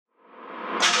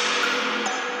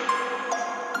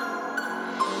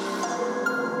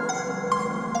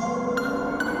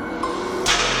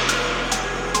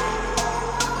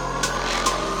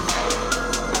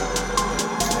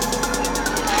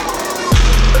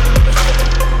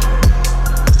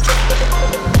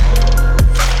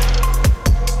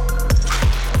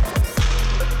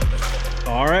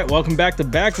Welcome back to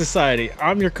Bag Society.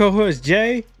 I'm your co-host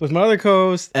Jay with my other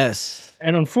co-host S.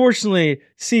 And unfortunately,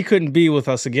 C couldn't be with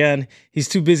us again. He's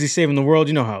too busy saving the world.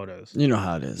 You know how it is. You know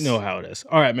how it is. You know how it is.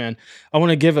 All right, man. I want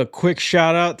to give a quick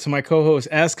shout out to my co-host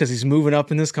S because he's moving up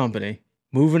in this company.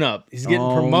 Moving up. He's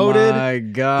getting promoted. Oh my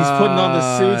God. He's putting on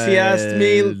the suits.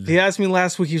 He asked me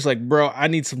last week. He was like, bro, I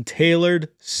need some tailored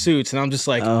suits. And I'm just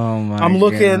like, I'm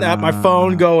looking at my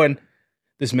phone going,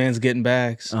 this man's getting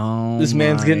bags. This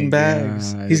man's getting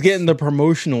bags. He's getting the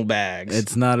promotional bags.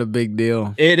 It's not a big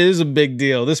deal. It is a big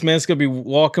deal. This man's going to be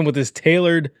walking with his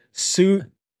tailored suit.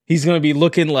 He's going to be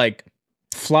looking like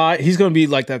fly. He's going to be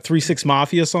like that 3 6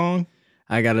 Mafia song.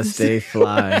 I got to stay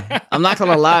fly. I'm not going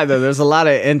to lie, though. There's a lot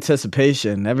of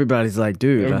anticipation. Everybody's like,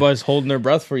 dude. Everybody's holding their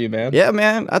breath for you, man. Yeah,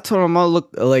 man. I told him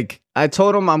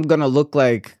I'm going to look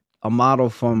like a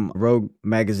model from Rogue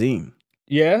magazine.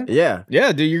 Yeah? Yeah.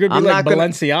 Yeah, dude, you're going to be like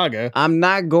Balenciaga. I'm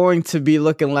not going to be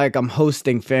looking like I'm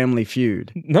hosting Family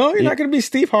Feud. No, you're not going to be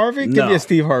Steve Harvey? No. Give me a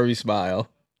Steve Harvey smile.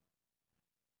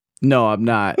 No, I'm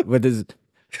not. With his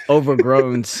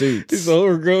overgrown suits. His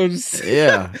overgrown suits.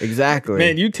 Yeah, exactly.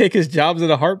 Man, you take his jobs in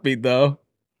a heartbeat, though.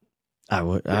 I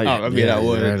would. I would.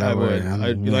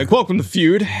 I'd be like, welcome to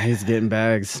Feud. He's getting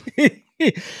bags.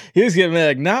 He's getting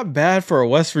bags. Not bad for a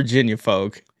West Virginia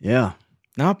folk. Yeah.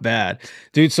 Not bad.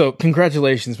 Dude, so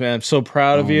congratulations, man. I'm so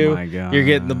proud of you. Oh my God. You're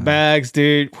getting the bags,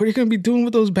 dude. What are you going to be doing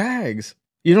with those bags?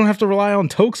 You don't have to rely on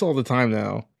Tokes all the time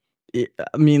now.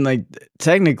 I mean, like,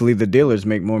 technically the dealers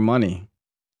make more money.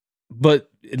 But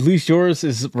at least yours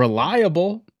is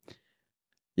reliable.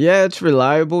 Yeah, it's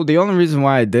reliable. The only reason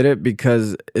why I did it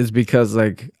is because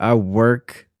like I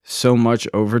work so much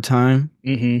overtime.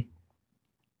 Mm-hmm.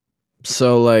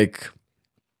 So like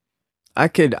I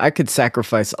could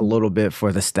sacrifice a little bit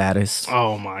for the status.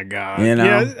 Oh my God. You know?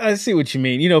 Yeah, I see what you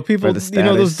mean. You know, people,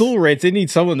 those dual rates, they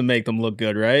need someone to make them look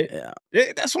good, right?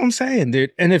 Yeah. That's what I'm saying,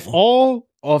 dude. And if all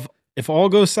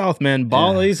goes south, man,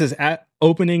 Bally's is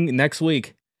opening next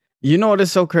week. You know what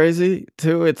is so crazy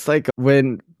too? It's like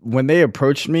when they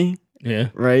approached me,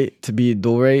 right, to be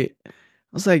dual rate,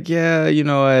 I was like, yeah, you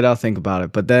know what, I'll think about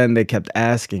it. But then they kept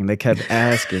asking. They kept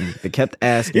asking.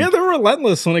 Yeah, they're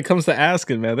relentless when it comes to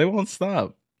asking, man. They won't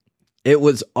stop. It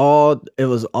was all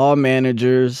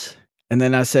managers. And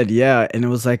then I said, yeah. And it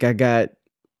was like I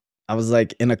was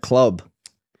like in a club.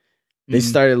 They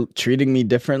started treating me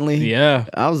differently. Yeah.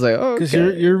 I was like, oh, because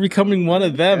you're becoming one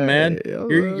of them, man.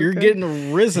 You're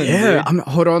getting risen. Yeah.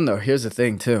 Hold on though. Here's the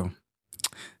thing too.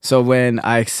 So when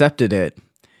I accepted it,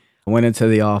 I went into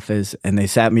the office and they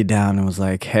sat me down and was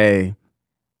like, hey,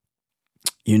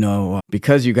 you know,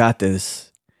 because you got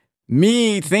this,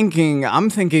 I'm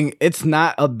thinking it's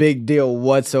not a big deal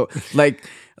whatsoever.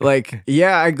 Like,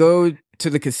 yeah, I go to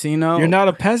the casino. You're not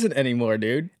a peasant anymore,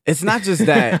 dude. It's not just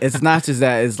that.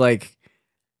 It's like,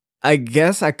 I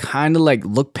guess I kind of like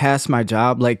look past my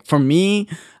job. Like for me,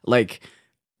 like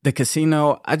the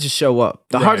casino, I just show up.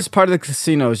 The hardest part of the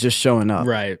casino is just showing up.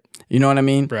 Right. You know what I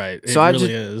mean? Right. It so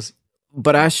really is.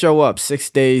 But I show up 6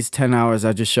 days, 10 hours.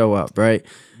 I just show up, right?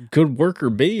 Good worker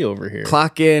B over here.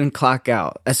 Clock in, clock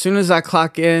out. As soon as I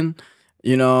clock in,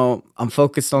 you know, I'm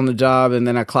focused on the job, and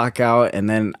then I clock out, and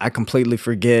then I completely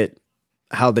forget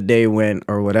how the day went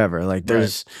or whatever. Like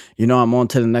there's, you know, I'm on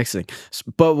to the next thing.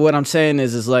 But what I'm saying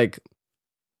is like,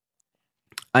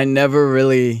 I never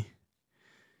really,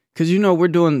 because, you know, we're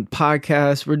doing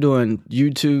podcasts, we're doing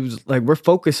YouTubes, like we're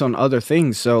focused on other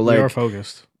things. So like, we are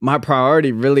focused. My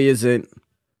priority really isn't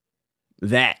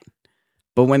that.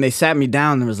 But when they sat me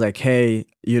down, it was like, hey,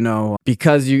 you know,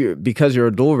 because you're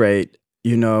a dual rate,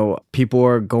 you know, people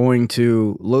are going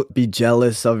to be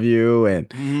jealous of you,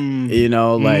 and you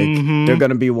know, like they're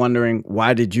gonna be wondering,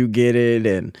 why did you get it?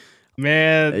 And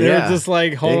man, they're just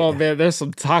like, hold on, man, there's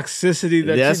some toxicity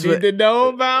that you need to know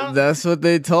about. That's what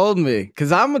they told me,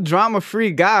 because I'm a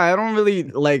drama-free guy. I don't really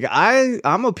like.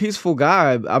 I'm a peaceful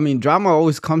guy. I mean, drama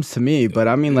always comes to me, but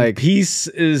I mean, like, peace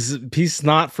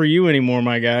not for you anymore,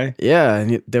 my guy. Yeah,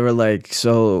 and they were like,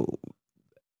 so,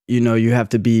 you know, you have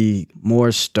to be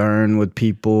more stern with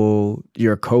people,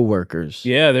 your coworkers.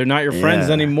 Yeah, they're not your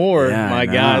friends anymore, my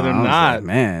guy. They're not. Like,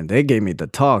 man, they gave me the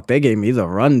talk. They gave me the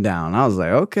rundown. I was like,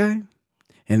 okay.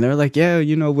 And they're like, yeah,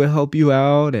 you know, we'll help you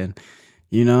out. And,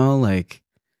 you know, like,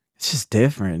 it's just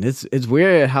different. It's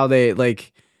weird how they,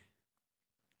 like,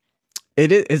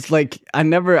 it's like, I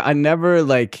never,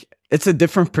 like, it's a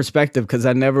different perspective, because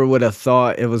I never would have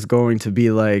thought it was going to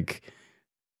be like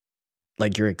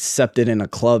you're accepted in a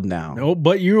club now. No,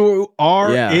 but you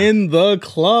are in the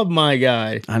club, my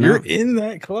guy. I know. You're in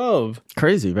that club.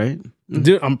 Crazy, right?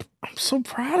 Dude, I'm so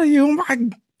proud of you.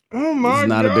 Oh my God. It's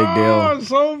not a big deal. I'm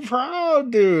so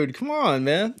proud, dude. Come on,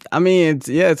 man. I mean,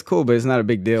 it's cool, but it's not a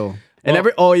big deal. And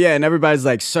and everybody's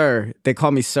like, sir. They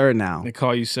call me sir now. They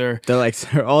call you sir. They're like,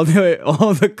 sir. All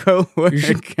the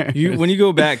coworkers. When you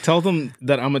go back, tell them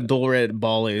that I'm a dual at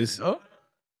Bally's. Oh.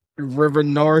 River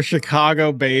North,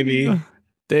 Chicago, baby.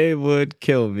 They would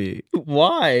kill me.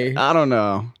 Why? I don't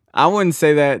know. I wouldn't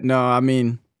say that. No, I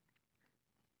mean,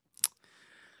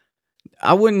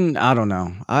 I wouldn't. I don't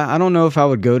know. I don't know if I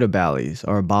would go to Bally's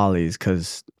or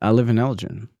because I live in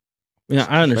Elgin. Yeah,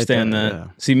 I understand that. Yeah.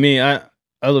 See, me, I'm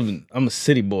a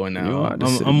city boy now.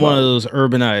 I'm one of those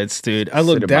urbanites, dude. I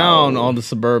look down on the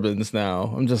suburbans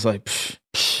now. I'm just like,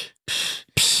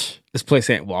 this place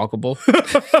ain't walkable.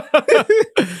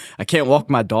 I can't walk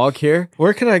my dog here.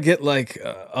 Where can I get like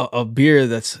a beer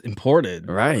that's imported?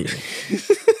 Right.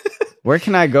 Where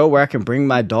can I go where I can bring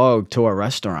my dog to a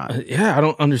restaurant? Yeah, I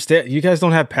don't understand. You guys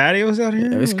don't have patios out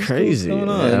here? It's crazy. What's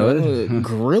going on?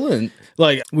 Grilling.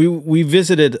 Like we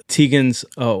visited Tegan's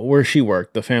where she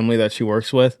worked, the family that she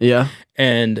works with. Yeah.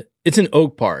 And it's in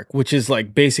Oak Park, which is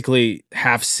like basically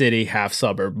half city, half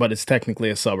suburb, but it's technically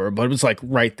a suburb, but it was like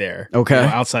right there. Okay.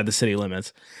 Outside the city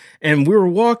limits. And we were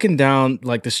walking down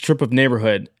like the strip of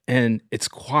neighborhood and it's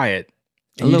quiet.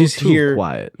 And you just hear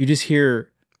quiet. You just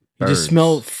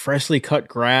smell freshly cut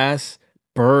grass,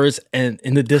 birds, and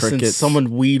in the distance, crickets.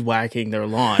 Someone weed whacking their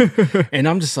lawn. And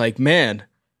I'm just like, man,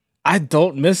 I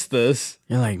don't miss this.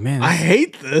 You're like, man, I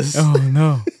hate this. Oh,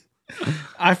 no.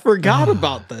 I forgot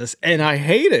about this, and I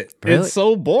hate it. Really? It's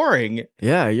so boring.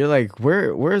 Yeah, you're like,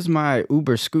 where's my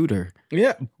Uber scooter?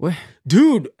 Yeah,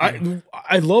 dude, I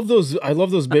love those. I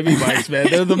love those Bivy bikes, man.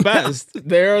 They're the best.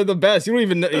 They're the best. You don't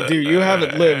even know, dude. You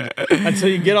haven't lived until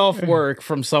you get off work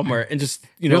from somewhere and just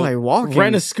like walking.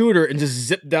 Rent a scooter and just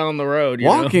zip down the road.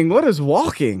 Walking? What is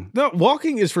walking? No,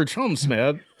 walking is for chumps,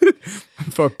 man.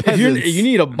 For peasants. You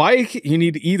need a bike. You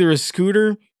need either a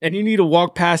scooter, and you need to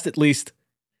walk past at least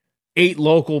 8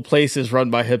 local places run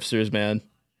by hipsters, man.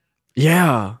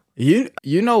 Yeah, you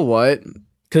know what?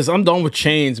 Because I'm done with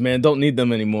chains, man. Don't need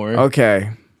them anymore. Okay.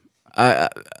 I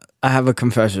have a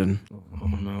confession. Oh,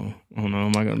 no.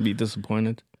 Am I going to be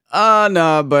disappointed?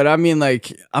 No, but I mean,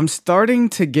 like, I'm starting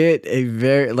to get a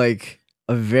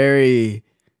very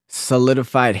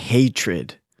solidified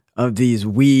hatred of these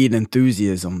weed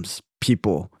enthusiasms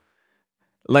people.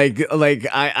 Like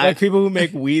people who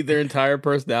make weed their entire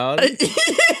personality?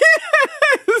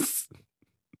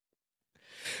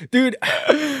 Dude,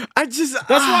 that's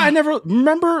why I never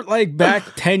remember like back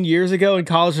 10 years ago in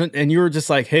college and you were just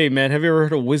like, hey man, have you ever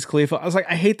heard of Wiz Khalifa? I was like,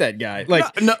 I hate that guy. Like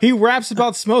he raps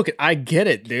about smoking. I get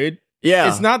it, dude. Yeah.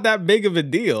 It's not that big of a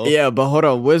deal. Yeah, but hold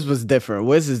on. Wiz was different.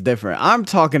 Wiz is different. I'm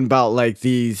talking about like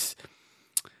because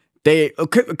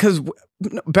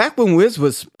back when Wiz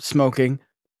was smoking,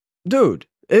 dude,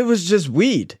 it was just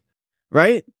weed.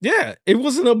 Right? Yeah, it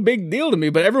wasn't a big deal to me,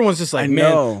 but everyone's just like,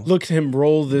 man, look at him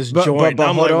roll this joint. But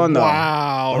I'm hold like, on,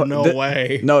 wow, no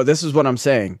way. No, this is what I'm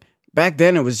saying. Back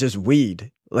then, it was just weed.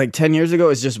 Like 10 years ago,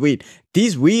 it's just weed.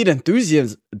 These weed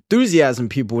enthusiasm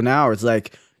people now, it's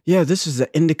like, yeah, this is an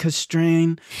indica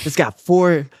strain. It's got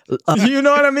 4, you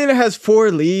know what I mean? It has 4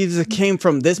 leaves. It came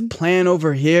from this plant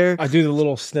over here. I do the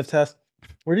little sniff test.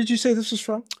 Where did you say this was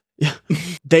from? Yeah,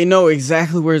 they know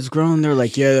exactly where it's grown. They're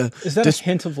like, yeah. Is that a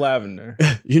hint of lavender?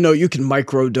 You know, you can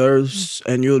microdose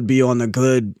and you'll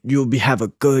have a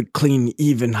good, clean,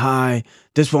 even high.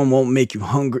 This one won't make you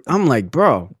hungry. I'm like,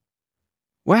 bro,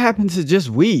 what happened to just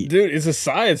weed? Dude, it's a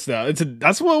science now.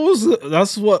 That's what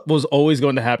was always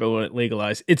going to happen when it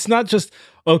legalized. It's not just,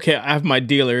 okay, I have my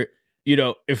dealer,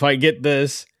 if I get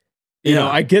this,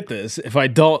 I get this. If I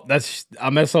don't,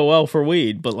 I'm SOL for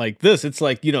weed. But like this, it's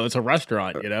like, it's a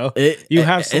restaurant, you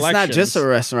have selections. It's not just a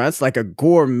restaurant. It's like a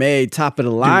gourmet, top of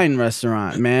the line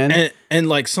restaurant, man. And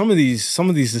like some of these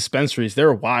dispensaries,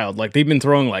 they're wild. Like they've been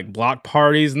throwing like block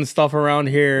parties and stuff around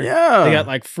here. Yeah. They got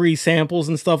like free samples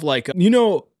and stuff. Like, you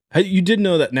did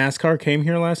know that NASCAR came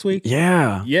here last week?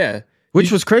 Yeah. Yeah. Which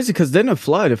was crazy because then it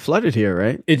flooded here,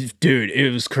 right?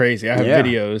 It was crazy. I have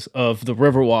videos of the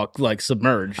Riverwalk like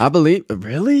submerged. I believe,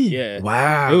 really? Yeah.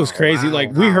 Wow. It was crazy.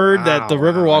 We heard that the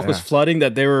Riverwalk was flooding,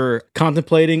 that they were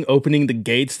contemplating opening the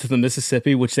gates to the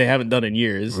Mississippi, which they haven't done in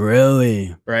years.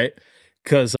 Really? Right?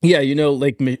 Because,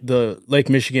 the Lake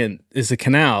Michigan is a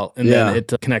canal, and then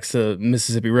it connects to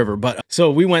Mississippi River. But so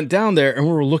we went down there, and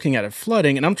we were looking at it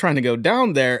flooding, and I'm trying to go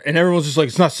down there, and everyone's just like,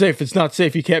 it's not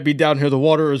safe, you can't be down here, the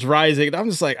water is rising. And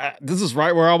I'm just like, this is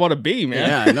right where I want to be, man.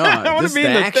 Yeah, I know. I want to be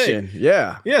in the action. Thing.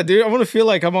 Yeah. Yeah, dude, I want to feel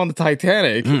like I'm on the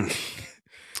Titanic.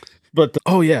 But,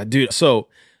 dude, so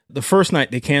the first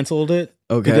night they canceled it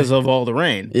because of all the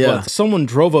rain. Yeah. But someone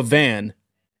drove a van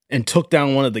and took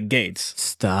down one of the gates.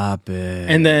 Stop it.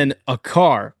 And then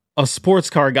a sports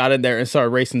car got in there and started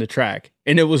racing the track.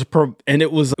 And it was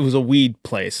a weed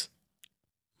place.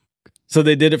 So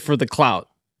they did it for the clout.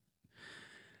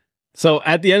 So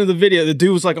at the end of the video, the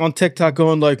dude was like on TikTok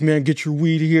going like, man, get your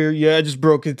weed here. Yeah, I just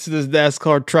broke into this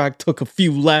NASCAR track, took a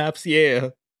few laps.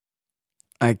 Yeah.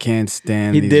 I can't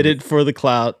stand He did it for the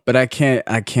clout. But I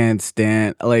can't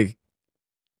stand, like,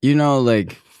 you know,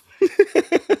 like,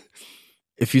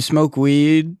 if you smoke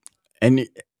weed and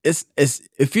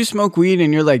if you smoke weed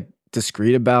and you're like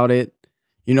discreet about it,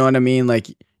 you know what I mean? Like,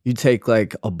 you take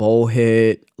like a bowl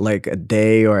hit, like a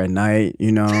day or a night,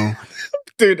 you know?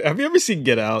 Dude, have you ever seen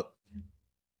Get Out?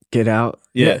 Get Out?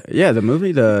 Yeah. Yeah, the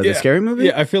movie, the scary movie?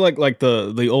 Yeah, I feel like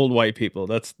the old white people.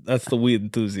 That's the weed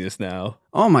enthusiast now.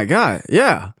 Oh my God.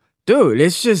 Yeah. Dude,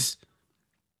 it's just.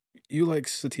 You like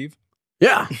sativa?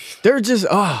 Yeah. They're just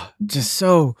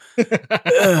so. I'm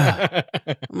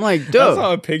like, dude. That's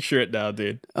how I picture it now,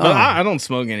 dude. But I don't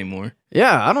smoke anymore.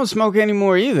 Yeah, I don't smoke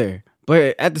anymore either.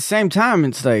 But at the same time,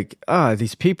 it's like,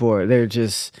 these people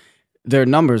their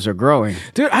numbers are growing.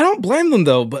 Dude, I don't blame them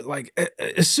though, but like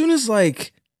as soon as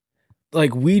like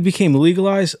weed became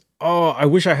legalized, I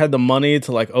wish I had the money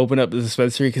to like open up the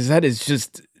dispensary, because that is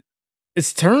just,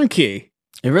 it's turnkey.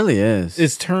 It really is.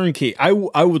 It's turnkey. I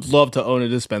would love to own a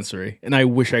dispensary, and I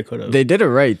wish I could have. They did it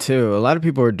right too. A lot of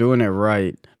people are doing it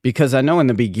right, because I know in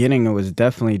the beginning it was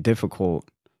definitely difficult.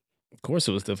 Of course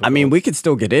it was difficult. I mean, we could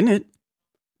still get in it,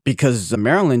 because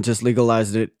Maryland just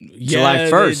legalized it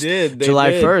July 1st. They did.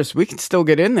 July 1st. We can still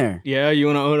get in there. Yeah, you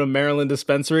want to own a Maryland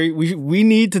dispensary? We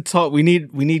need to talk. We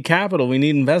need capital. We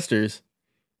need investors.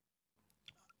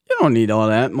 You don't need all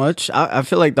that much. I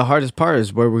feel like the hardest part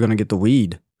is where we're going to get the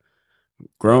weed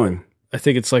growing. I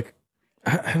think it's like,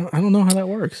 I don't know how that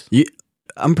works.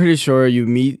 I'm pretty sure you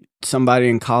meet somebody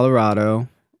in Colorado,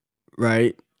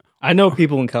 right? I know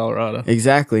people in Colorado.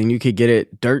 Exactly. And you could get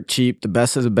it dirt cheap, the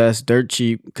best of the best, dirt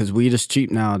cheap, because weed is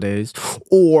cheap nowadays.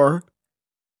 Or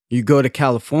you go to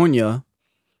California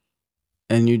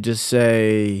and you just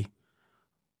say,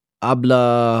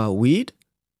 habla weed?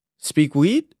 Speak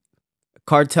weed?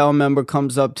 Cartel member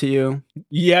comes up to you.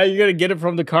 Yeah, you're going to get it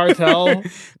from the cartel.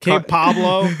 Cape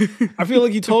Pablo. I feel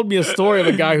like you told me a story of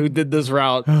a guy who did this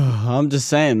route. I'm just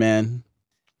saying, man.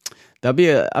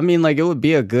 It would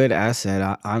be a good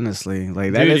asset, honestly.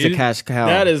 Like, that is a cash cow.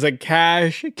 That is a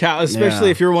cash cow,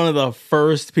 especially if you're one of the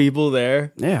first people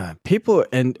there. Yeah, people,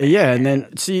 and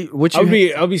then see what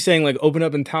you. I'll be saying like open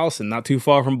up in Towson, not too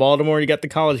far from Baltimore. You got the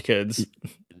college kids.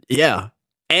 Yeah,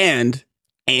 and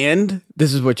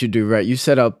this is what you do, right? You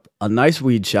set up a nice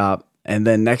weed shop, and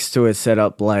then next to it, set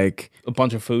up like a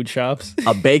bunch of food shops,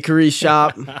 a bakery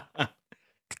shop.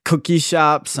 Cookie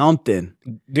shop, something.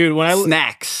 Dude,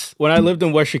 snacks. When I lived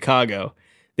in West Chicago,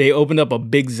 they opened up a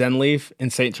big Zen Leaf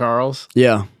in St. Charles.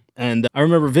 Yeah. And I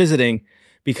remember visiting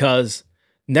because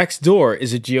next door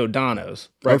is a Giordano's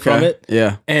from it.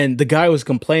 Yeah. And the guy was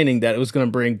complaining that it was going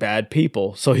to bring bad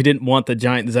people. So he didn't want the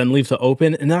giant Zen Leaf to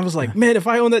open. And I was like, man, if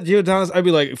I owned that Giordano's, I'd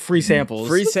be like, free samples.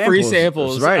 Free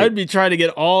samples. That's right. I'd be trying to get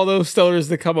all those stoners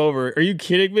to come over. Are you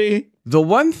kidding me? The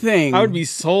one thing... I would be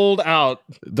sold out.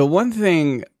 The one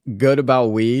thing good about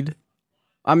weed,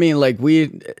 I mean, like,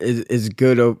 weed is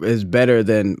good, is better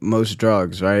than most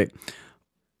drugs, right?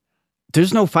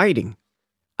 There's no fighting.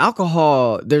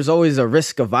 Alcohol, there's always a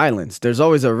risk of violence. There's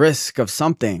always a risk of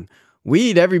something.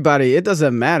 Weed, everybody, it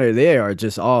doesn't matter. They are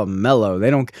just all mellow.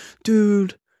 They don't...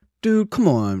 Dude, come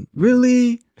on.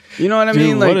 Really? You know what I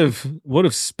mean? Like, what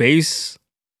if space,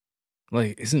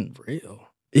 like, isn't real?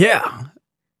 Yeah.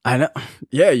 I know.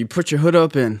 Yeah, you put your hood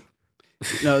up and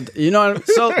you know.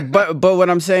 So, but what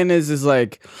I'm saying is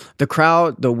like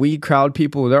the weed crowd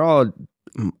people, they're all,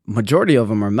 majority of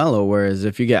them are mellow. Whereas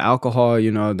if you get alcohol, you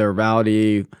know, they're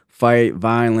rowdy, fight,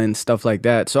 violent, stuff like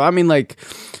that. So I mean, like,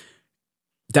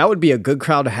 that would be a good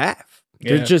crowd to have.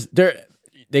 Yeah.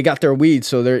 They got their weed,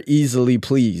 so they're easily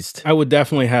pleased. I would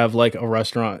definitely have like a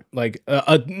restaurant, like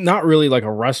not really like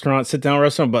a restaurant, sit down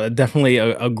restaurant, but definitely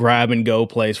a grab and go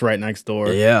place right next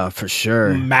door. Yeah, for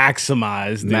sure.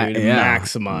 Maximize, dude.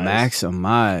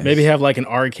 Maximize. Maybe have like an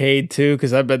arcade too,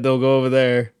 because I bet they'll go over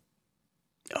there.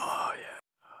 Oh yeah,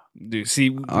 dude.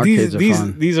 See,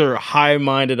 these are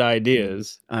high-minded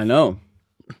ideas. I know.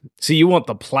 See, you want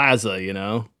the plaza, you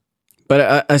know,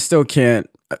 but I still can't.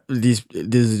 These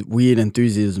weed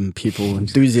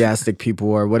enthusiastic people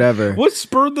or whatever. What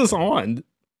spurred this on?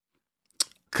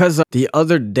 Because the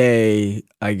other day,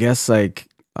 I guess, like,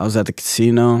 I was at the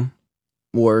casino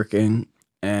working,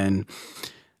 and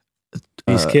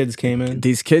these kids came in.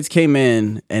 These kids came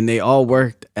in, and they all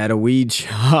worked at a weed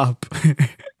shop.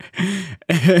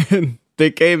 And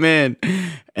they came in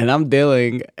and I'm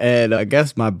dealing, and I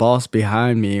guess my boss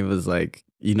behind me was like,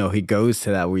 you know, he goes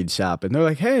to that weed shop and they're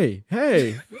like, hey.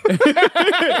 and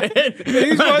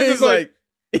he's like,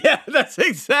 yeah, that's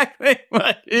exactly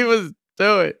what he was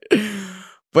doing.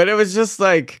 But it was just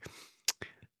like,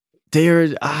 they're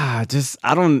just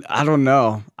I don't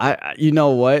know. You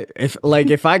know what?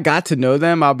 If I got to know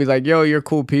them, I'll be like, yo, you're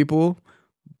cool people.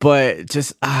 But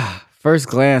just first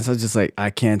glance, I was just like, I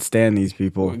can't stand these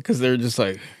people. Because they're just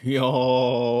like,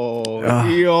 yo.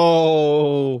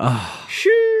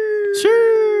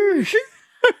 Sure.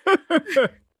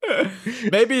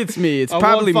 Maybe it's me. It's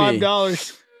probably $5. me.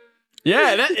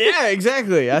 Yeah,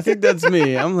 exactly. I think that's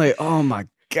me. I'm like, oh my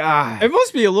God. It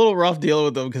must be a little rough dealing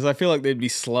with them because I feel like they'd be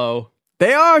slow.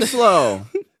 They are slow.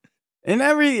 In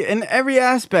every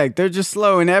aspect. They're just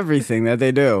slow in everything that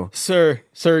they do. Sir,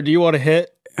 do you want a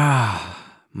hit?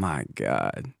 My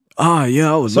God.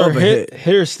 Yeah, I would love a hit.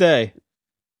 Hit or stay.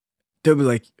 They'll be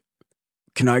like,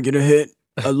 can I get a hit?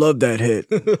 I love that hit.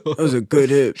 That was a good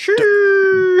hit.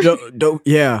 Sure.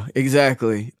 Yeah,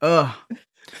 exactly. But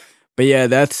yeah,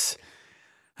 that's...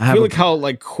 I feel like how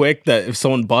quick that if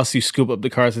someone busts you, scoop up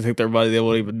the cars and take their money, they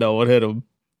won't even know what hit them.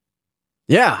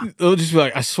 Yeah. They'll just be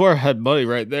like, I swear I had money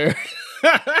right there.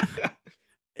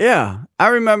 Yeah. I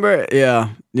remember. Yeah.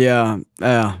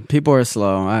 People are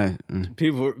slow.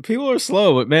 People are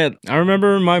slow, but man, I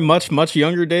remember my much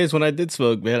younger days when I did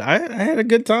smoke, man. I had a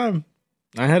good time.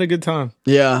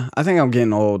 Yeah. I think I'm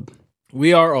getting old.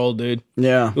 We are old, dude.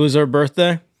 Yeah. It was our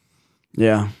birthday.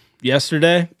 Yeah.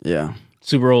 Yesterday. Yeah.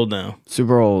 Super old now.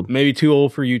 Super old. Maybe too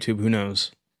old for YouTube. Who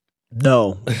knows?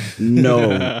 No,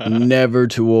 never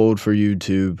too old for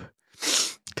YouTube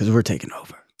because we're taking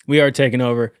over. We are taking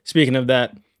over. Speaking of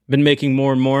that, been making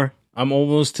more and more. I'm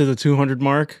almost to the 200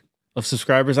 mark of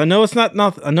subscribers. I know it's not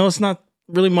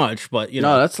really much, but you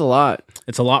know, no, that's a lot.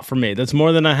 It's a lot for me. That's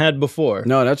more than I had before.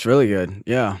 No, that's really good.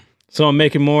 Yeah. So I'm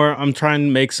making more. I'm trying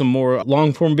to make some more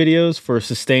long form videos for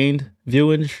sustained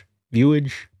viewage. Yeah.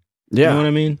 You know what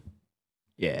I mean?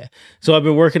 Yeah. So I've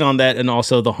been working on that, and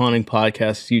also the Haunting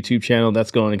Podcast YouTube channel.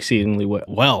 That's going exceedingly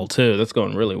well too. That's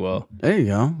going really well. There you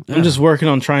go. Yeah. I'm just working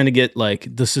on trying to get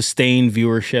the sustained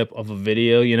viewership of a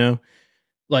video, you know?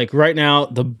 Like right now,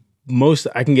 the most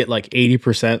I can get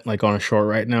 80% on a short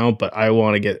right now, but I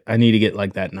need to get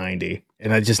that 90.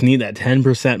 And I just need that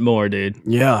 10% more, dude.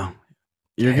 Yeah.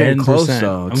 You're getting close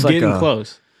though. I'm getting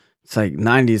close. It's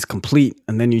 90 is complete,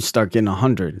 and then you start getting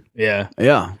 100. Yeah.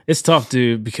 Yeah. It's tough,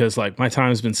 dude, because my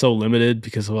time's been so limited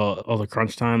because of all the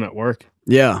crunch time at work.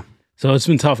 Yeah. So it's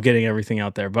been tough getting everything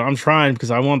out there, but I'm trying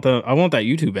because I want that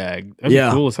YouTube bag. That'd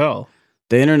be cool as hell.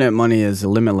 The internet money is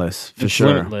limitless, for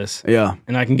sure. Limitless. Yeah.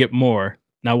 And I can get more.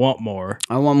 And I want more.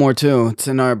 I want more too. It's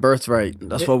in our birthright.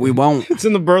 That's what we want. It's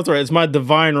in the birthright. It's my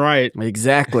divine right.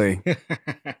 Exactly.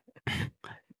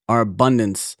 Our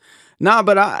abundance. Nah,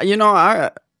 but I'm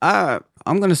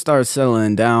going to start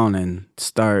settling down and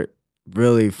start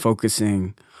really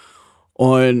focusing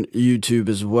on YouTube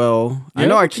as well. Yeah, I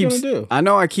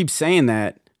know I keep saying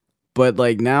that, but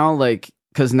now,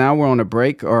 because now we're on a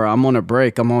break, or I'm on a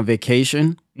break, I'm on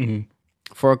vacation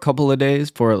for a couple of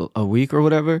days, for a week or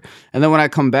whatever. And then when I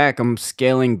come back, I'm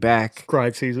scaling back.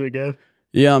 Grind season again.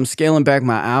 Yeah, I'm scaling back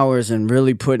my hours and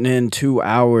really putting in 2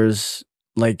 hours,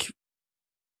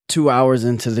 2 hours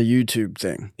into the YouTube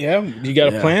thing. Yeah, you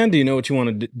got a plan? Do you know what you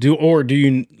want to do, or do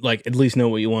you at least know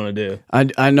what you want to do?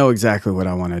 I know exactly what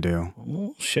I want to do.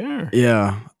 Well, sure.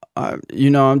 Yeah,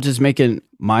 I'm just making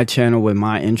my channel with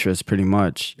my interests, pretty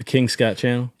much. The King Scott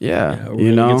channel. Yeah,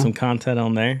 we're gonna get some content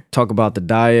on there. Talk about the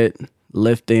diet,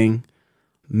 lifting,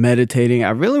 meditating.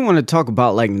 I really want to talk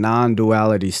about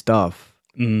non-duality stuff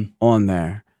on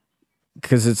there,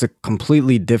 because it's a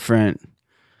completely different.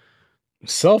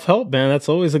 Self-help, man, that's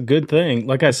always a good thing.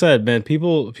 Like I said, man,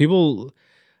 people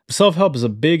self-help is a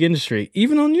big industry.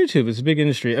 Even on YouTube, it's a big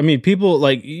industry. I mean, people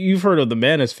you've heard of the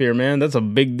manosphere, man. That's a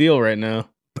big deal right now.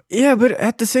 Yeah, but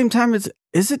at the same time, is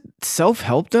it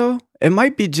self-help though? It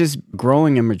might be just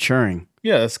growing and maturing.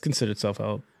 Yeah, that's considered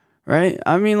self-help. Right?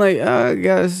 I mean,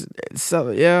 guys,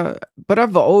 so yeah, but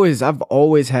I've always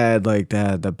had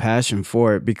the passion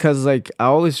for it, because I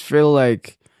always feel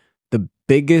like the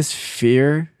biggest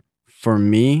fear for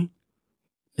me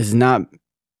is not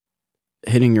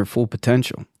hitting your full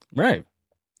potential. Right.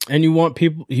 And you want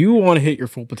to hit your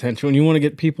full potential, and you want to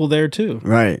get people there too.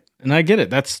 Right. And I get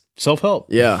it. That's self-help.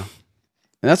 Yeah.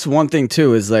 And that's one thing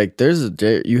too, is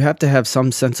you have to have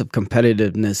some sense of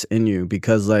competitiveness in you,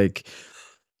 because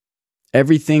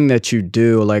everything that you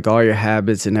do, all your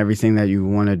habits and everything that you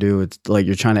want to do, it's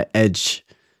you're trying to edge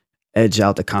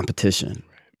out the competition.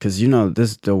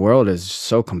 because the world is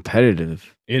so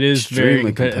competitive. It is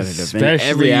extremely very competitive, especially in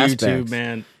every YouTube, aspect,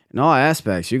 man. In all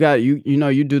aspects. You got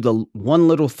you do the one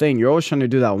little thing. You're always trying to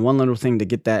do that one little thing to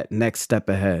get that next step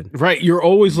ahead. Right. You're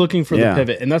always looking for the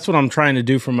pivot. And that's what I'm trying to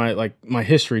do for my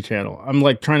history channel. I'm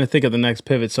like trying to think of the next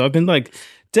pivot. So I've been like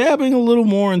dabbing a little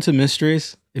more into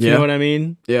mysteries, if you know what I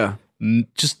mean. Yeah.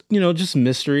 Just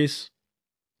mysteries.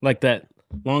 Like that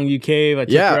Long U Cave. I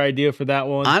took your idea for that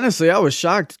one. Honestly, I was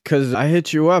shocked because I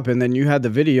hit you up and then you had the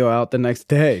video out the next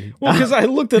day. Well, because I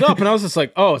looked it up and I was just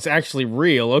like, oh, it's actually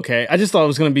real. Okay. I just thought it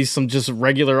was going to be some just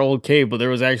regular old cave, but there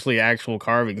was actually actual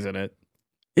carvings in it.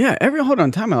 Yeah. Hold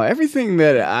on, time out. Everything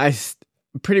that I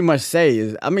pretty much say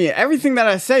is, everything that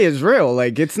I say is real.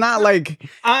 Like, it's not like...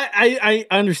 I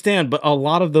understand, but a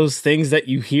lot of those things that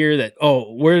you hear that,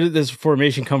 oh, where did this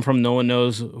formation come from? No one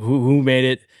knows who made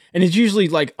it. And it's usually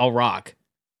like a rock.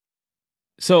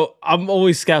 So I'm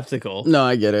always skeptical. No,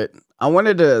 I get it. I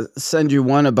wanted to send you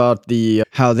one about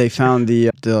how they found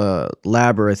the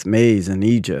labyrinth maze in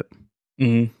Egypt,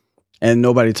 and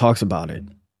nobody talks about it.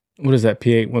 What is that?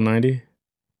 P8-190.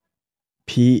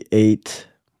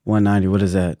 P8-190. What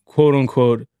is that? "Quote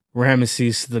unquote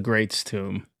Ramesses the Great's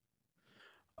tomb."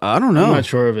 I don't know. I'm not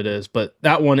sure if it is, but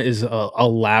that one is a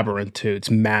labyrinth too.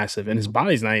 It's massive, and his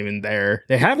body's not even there.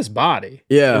 They have his body.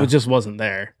 Yeah, it just wasn't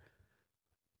there.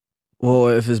 Well,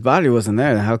 if his body wasn't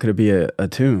there, then how could it be a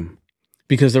tomb?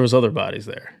 Because there was other bodies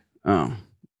there. Oh.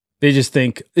 They just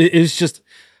think it's just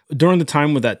during the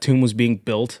time when that tomb was being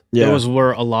built, that was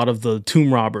where a lot of the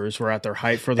tomb robbers were at their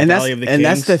height for the Valley of the Kings. And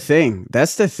that's the thing.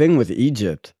 That's the thing with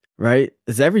Egypt, right?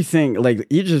 Is everything like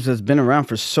Egypt has been around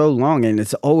for so long and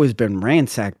it's always been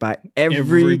ransacked by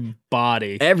everybody.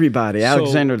 Everybody.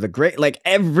 Alexander the Great, like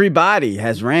everybody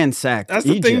has ransacked. That's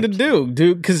the thing to do,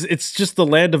 dude, because it's just the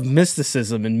land of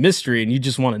mysticism and mystery, and you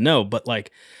just want to know. But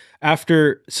like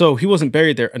so he wasn't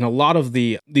buried there, and a lot of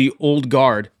the old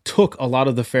guard took a lot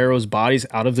of the pharaoh's bodies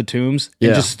out of the tombs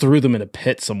and just threw them in a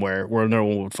pit somewhere where no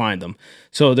one would find them.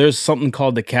 So there's something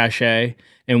called the cache,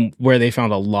 and where they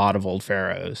found a lot of old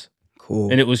pharaohs.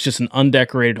 Cool. And it was just an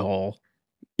undecorated hall.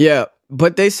 Yeah,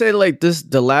 but they say like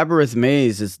the labyrinth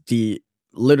maze is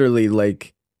literally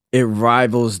like it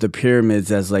rivals the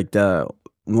pyramids as like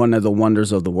one of the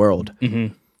wonders of the world.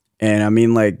 Mm-hmm. And I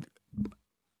mean, like,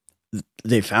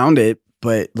 they found it,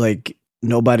 but like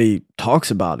nobody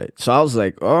talks about it. So I was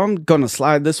like, oh, I'm gonna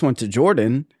slide this one to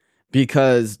Jordan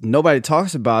because nobody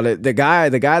talks about it. The guy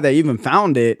that even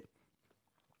found it.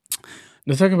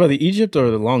 They're talking about the Egypt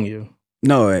or the Long U?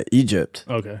 No, Egypt.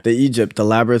 Okay. The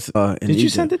labyrinth in Did you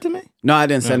send it to me? No, I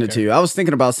didn't send it to you. I was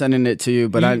thinking about sending it to you,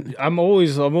 but I'm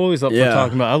always up for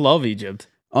talking about. I love Egypt.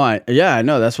 Oh, yeah, I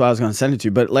know. That's why I was going to send it to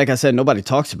you. But like I said, nobody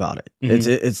talks about it.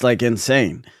 Mm-hmm. It's like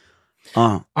insane.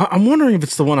 I'm wondering if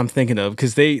it's the one I'm thinking of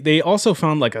because they also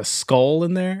found like a skull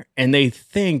in there, and they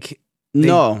think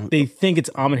it's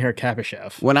Amenhotep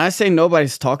Khepeshef. When I say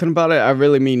nobody's talking about it, I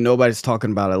really mean nobody's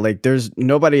talking about it. Like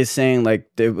nobody is saying like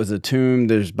it was a tomb.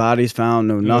 There's bodies found.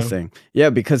 No, nothing. Yeah,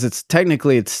 because it's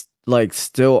like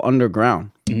still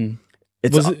underground. Mm-hmm.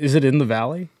 Is it in the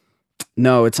valley?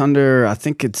 No, it's under. I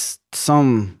think it's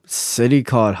some city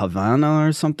called Havana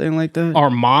or something like that.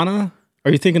 Armana?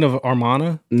 Are you thinking of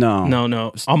Armana?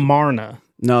 No. Amarna.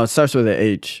 No, it starts with an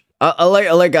H.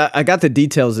 I got the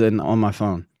details on my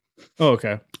phone. Oh,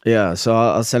 okay. Yeah, so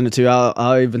I'll send it to you.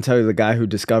 I'll even tell you the guy who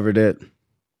discovered it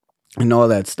and all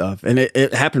that stuff. And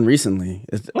it happened recently.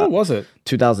 Was it?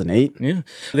 2008? Yeah.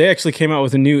 They actually came out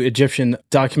with a new Egyptian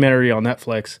documentary on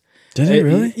Netflix. Did it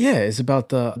really? Yeah, it's about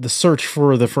the search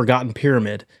for the Forgotten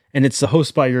Pyramid. And it's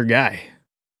hosted by your guy.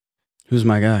 Who's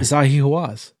my guy? Zahi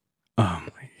Hawass. Oh,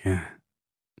 my God.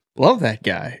 Love that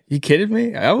guy. You kidding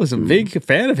me? I was a big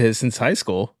fan of his since high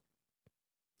school.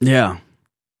 Yeah.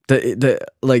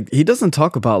 He doesn't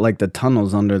talk about like the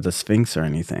tunnels under the Sphinx or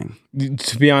anything.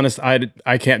 To be honest,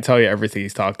 I can't tell you everything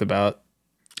he's talked about.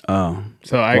 Oh.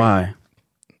 So why?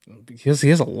 Because he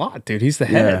has a lot, dude. He's the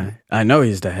head. Yeah, I know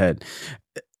he's the head.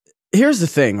 Here's the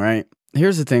thing, right?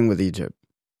 Here's the thing with Egypt.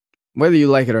 Whether you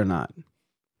like it or not.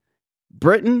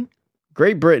 Great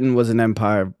Britain was an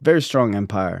empire, very strong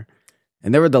empire.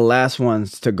 And they were the last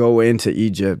ones to go into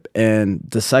Egypt and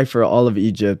decipher all of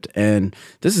Egypt. And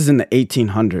this is in the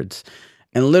 1800s.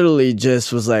 And literally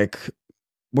just was like,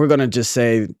 we're going to just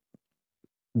say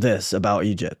this about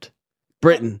Egypt.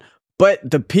 Britain. But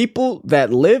the people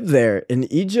that live there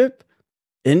in Egypt,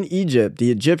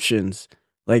 the Egyptians,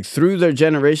 like through their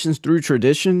generations, through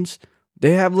traditions,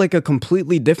 they have like a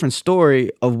completely different story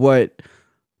of what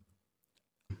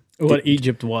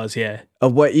Egypt was, yeah.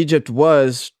 Of what Egypt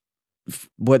was,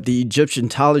 what the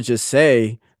Egyptologists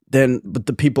say than what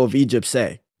the people of Egypt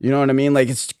say. You know what I mean? Like,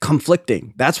 it's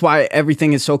conflicting. That's why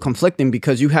everything is so conflicting,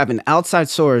 because you have an outside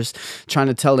source trying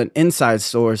to tell an inside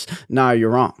source, nah, you're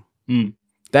wrong.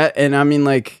 That, and I mean,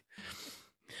 like,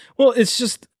 well, it's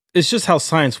just how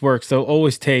science works. They'll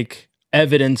always take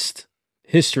evidenced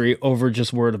history over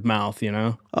just word of mouth, you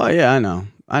know? Oh yeah, I know.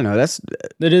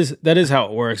 That is how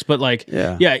it works. But like,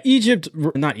 yeah,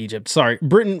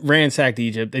 Britain ransacked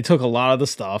Egypt. They took a lot of the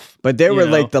stuff. But they were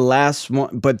like the last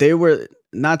one. But they were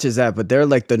not just that, but they're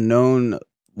like the known.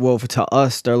 Well, to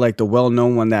us, they're like the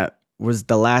well-known one that was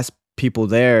the last people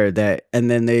there.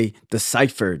 And then they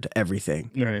deciphered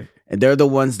everything. Right. And they're the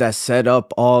ones that set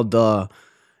up all the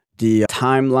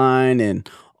timeline and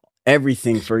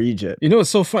everything for Egypt. You know, it's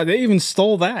so funny. They even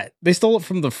stole that. They stole it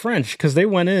from the French because they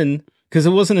went in. Because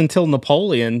it wasn't until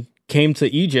Napoleon came to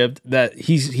Egypt that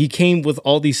he came with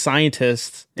all these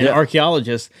scientists and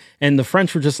archaeologists, and the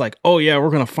French were just like, oh yeah, we're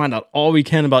going to find out all we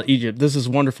can about Egypt. This is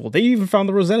wonderful. They even found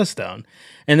the Rosetta Stone.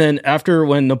 And then after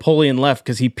when Napoleon left,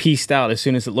 because he pieced out as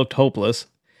soon as it looked hopeless.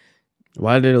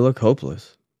 Why did it look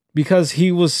hopeless? Because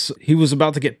he was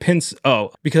about to get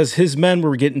because his men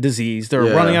were getting diseased. They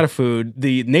were running out of food.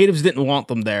 The natives didn't want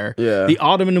them there. Yeah. The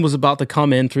Ottoman was about to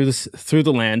come in through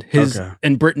the land.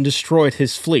 And Britain destroyed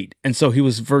his fleet, and so he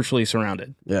was virtually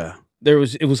surrounded. Yeah.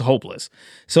 It was hopeless.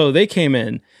 So they came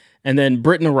in, and then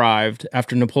Britain arrived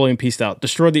after Napoleon pieced out,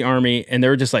 destroyed the army, and they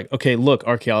were just like, okay, look,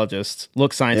 archaeologists,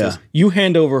 look, scientists, you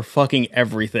hand over fucking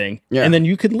everything, and then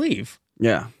you can leave.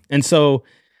 Yeah. And so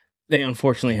they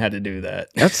unfortunately had to do that.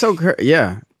 That's so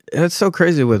that's so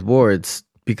crazy with war. It's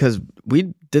because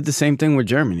we did the same thing with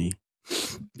Germany,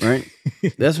 right?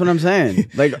 That's what I'm saying.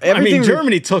 Like,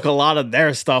 Germany took a lot of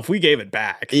their stuff. We gave it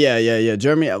back. Yeah.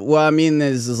 Germany. Well, I mean,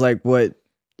 is like what,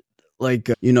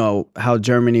 like, you know, how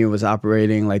Germany was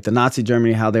operating, like the Nazi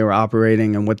Germany, how they were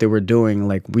operating and what they were doing.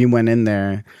 Like, we went in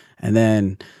there and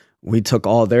then we took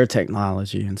all their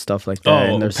technology and stuff like that,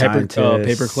 and their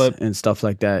paperclip and stuff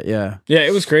like that. Yeah,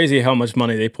 it was crazy how much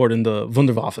money they poured into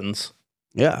Wunderwaffens.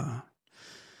 Yeah.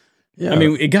 I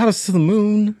mean, it got us to the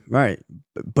moon, right?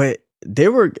 But they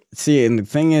were and the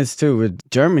thing is too with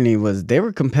Germany was they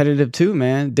were competitive too,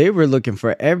 man. They were looking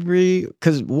for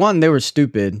because they were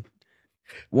stupid.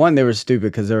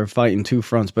 Because they were fighting two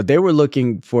fronts, but they were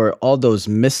looking for all those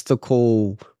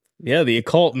mystical. Yeah, the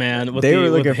occult, man. With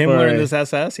Himmler and his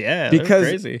SS. Yeah, because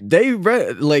crazy. They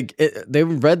read they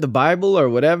read the Bible or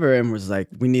whatever and was like,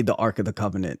 we need the Ark of the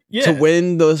Covenant. Yeah. To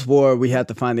win this war, we had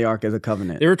to find the Ark of the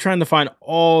Covenant. They were trying to find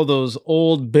all those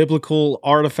old biblical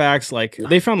artifacts. Like,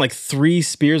 they found like 3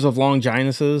 spears of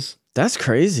Longinus's. That's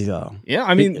crazy, though. Yeah,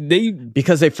 I mean,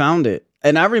 because they found it.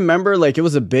 And I remember, like, it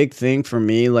was a big thing for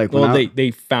me. Like, they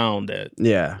found it.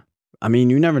 Yeah. I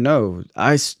mean, you never know.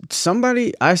 I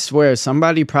swear,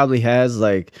 somebody probably has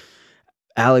like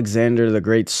Alexander the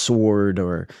Great sword,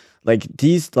 or like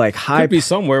these like high. Could be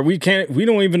somewhere. We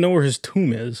don't even know where his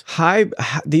tomb is.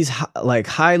 These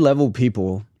high level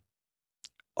people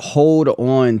hold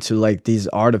on to like these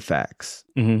artifacts.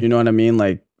 Mm-hmm. You know what I mean?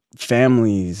 Like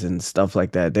families and stuff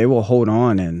like that. They will hold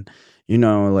on, and you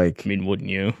know, like, I mean, wouldn't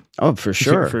you? Oh, for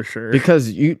sure, for sure.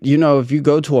 Because you know, if you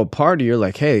go to a party, you're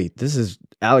like, hey, this is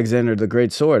Alexander the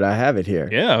Great sword. I have it here.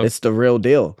 Yeah, it's the real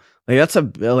deal. Like,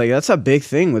 that's a big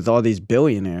thing with all these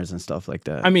billionaires and stuff like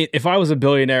that. I mean, if I was a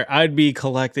billionaire, I'd be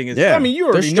collecting. I mean, you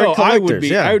already know I would be.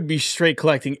 Yeah. I would be straight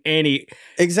collecting any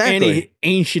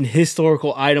ancient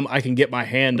historical item I can get my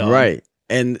hand on. Right.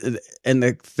 And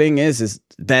the thing is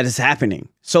that is happening.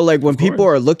 So like when people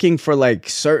are looking for like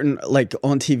certain, like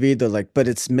on TV, they're like, but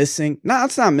it's missing. No,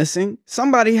 it's not missing.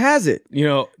 Somebody has it. You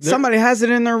know, somebody has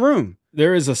it in their room.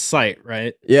 There is a site,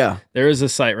 right? Yeah. There is a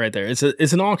site right there. It's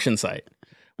an auction site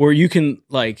where you can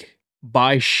like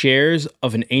buy shares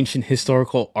of an ancient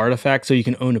historical artifact so you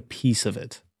can own a piece of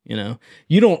it. You know,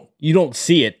 you don't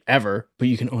see it ever, but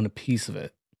you can own a piece of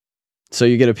it. So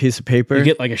you get a piece of paper? You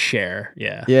get like a share,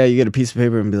 yeah. Yeah, you get a piece of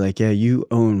paper and be like, yeah, you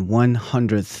own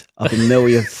 1/100th of a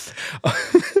millionth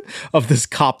of this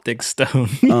Coptic stone.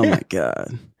 Oh my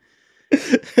God.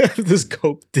 This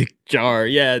Coptic jar.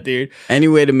 Yeah, dude. Any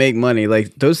way to make money.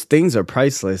 Like, those things are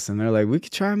priceless. And they're like, we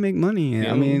could try and make money.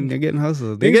 Yeah. I mean, they're getting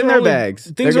hustled. They're getting their bags.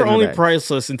 Things are only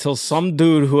priceless until some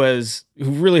dude who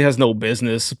really has no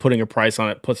business putting a price on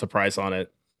it puts a price on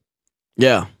it.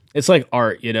 Yeah. It's like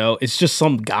art, you know? It's just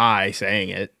some guy saying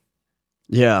it.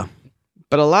 Yeah.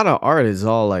 But a lot of art is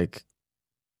all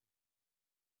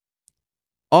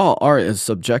art is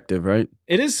subjective, right?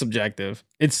 It is subjective.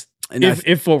 It's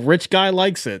if a rich guy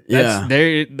likes it,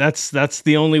 that's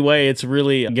the only way it's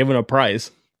really given a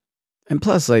price. And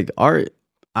plus, like, art,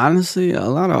 honestly, a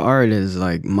lot of art is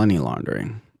like money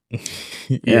laundering.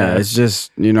 Yeah, it's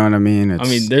just, you know what I mean? I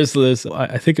mean, there's this,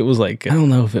 I think it was like, I don't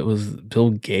know if it was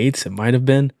Bill Gates, it might have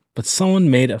been, but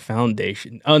someone made a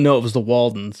foundation. Oh, no, it was the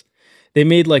Waldens. They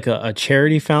made like a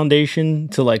charity foundation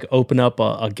to like open up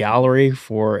a gallery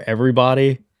for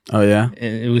everybody. Oh, yeah?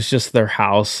 And it was just their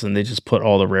house, and they just put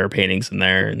all the rare paintings in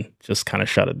there and just kind of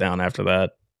shut it down after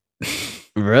that.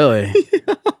 Really?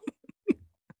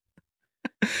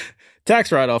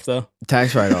 Tax write-off, though.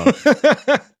 Tax write-off.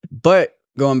 But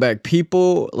going back,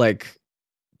 people like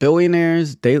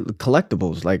billionaires, they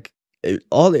collectibles, like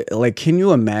can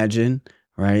you imagine,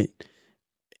 right?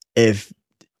 If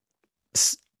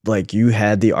like you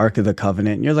had the Ark of the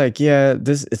Covenant and you're like, yeah,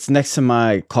 it's next to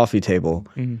my coffee table.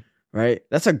 Mm-hmm. Right?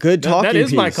 That's a good talking That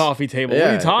is piece. My coffee table. Yeah. What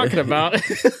are you talking about?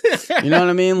 You know what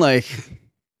I mean? Like,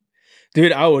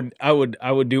 dude, I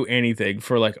would do anything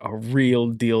for like a real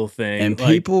deal thing. And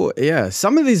people, yeah,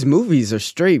 some of these movies are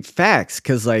straight facts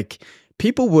because like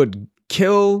people would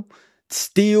kill,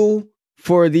 steal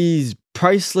for these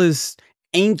priceless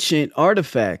ancient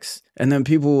artifacts, and then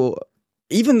people,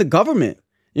 even the government.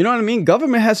 You know what I mean?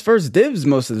 Government has first dibs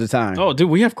most of the time. Oh, dude,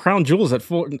 we have crown jewels at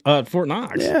Fort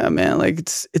Knox. Yeah, man, like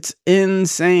it's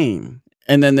insane.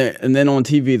 And then on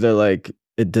TV they're like,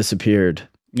 it disappeared.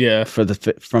 Yeah, from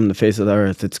the face of the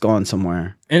earth, it's gone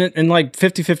somewhere. And like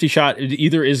 50-50 shot, it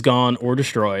either is gone or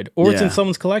destroyed, or it's in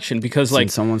someone's collection. Because like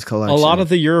someone's collection. A lot of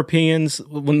the Europeans,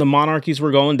 when the monarchies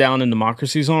were going down and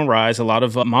democracies on rise, a lot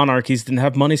of monarchies didn't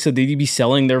have money, so they'd be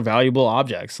selling their valuable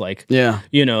objects, like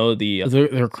you know,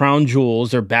 their crown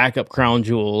jewels, their backup crown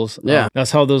jewels. Yeah,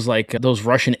 that's how those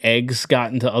Russian eggs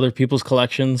got into other people's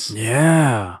collections.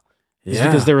 Yeah, it's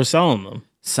because they were selling them.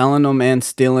 Selling them and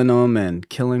stealing them and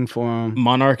killing for them.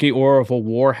 Monarchy, or if a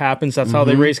war happens, that's how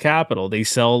they raise capital. They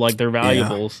sell like their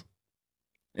valuables.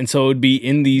 And so it would be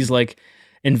in these like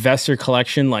investor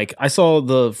collection. Like I saw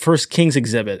the first Kings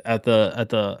exhibit at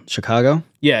the Chicago?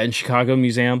 Yeah, in Chicago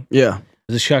Museum. Yeah.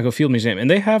 The Chicago Field Museum. And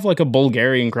they have like a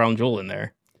Bulgarian crown jewel in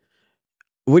there.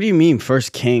 What do you mean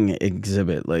first king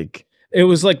exhibit? Like it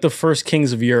was like the first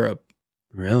kings of Europe.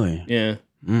 Really? Yeah.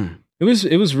 Mm.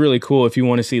 It was really cool if you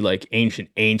want to see like ancient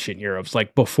Europe's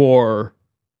like before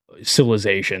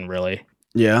civilization, really.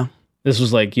 Yeah. This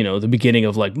was like, you know, the beginning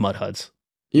of like mud huts.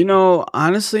 You know,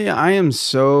 honestly, I am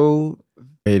so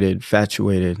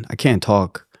infatuated. I can't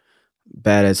talk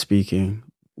bad at speaking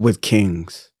with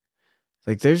kings.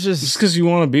 Like there's just because you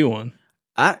want to be one.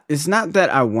 It's not that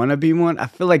I want to be one. I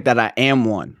feel like that I am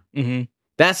one. Mm-hmm.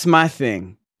 That's my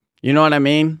thing. You know what I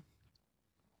mean?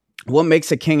 What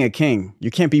makes a king a king?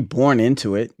 You can't be born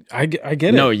into it. I get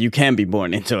it. No, you can be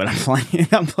born into it.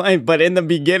 I'm playing. But in the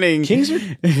beginning, kings are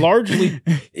largely,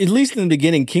 at least in the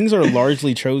beginning, kings are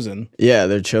largely chosen. Yeah,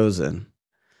 they're chosen.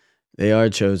 They are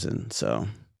chosen. So,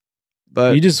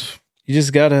 but you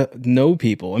just gotta know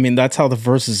people. I mean, that's how the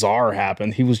first czar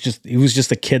happened. He was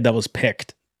just a kid that was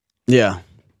picked. Yeah.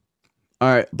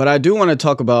 All right, but I do want to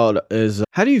talk about is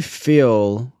how do you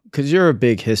feel? Because you're a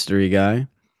big history guy.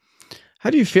 How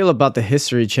do you feel about the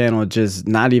History Channel just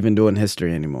not even doing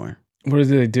history anymore? What do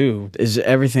they do? Is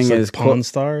everything like is Pawn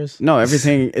Stars? No,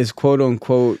 everything is quote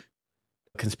unquote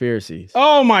conspiracies.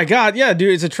 Oh my god, yeah,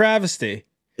 dude, it's a travesty.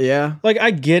 Yeah. Like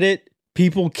I get it.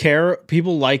 People care,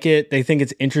 people like it. They think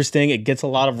it's interesting. It gets a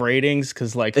lot of ratings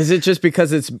cuz like is it just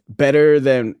because it's better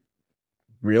than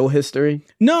real history?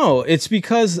 No, it's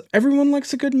because everyone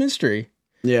likes a good mystery.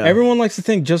 Yeah. Everyone likes to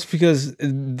think just because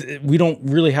we don't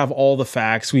really have all the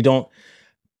facts, we don't.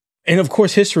 And of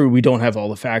course, history, we don't have all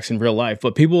the facts in real life,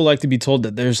 but people like to be told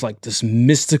that there's like this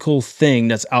mystical thing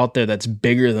that's out there that's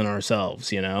bigger than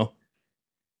ourselves, you know?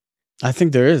 I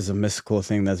think there is a mystical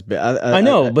thing that's big. I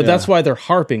know, but that's why they're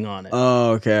harping on it.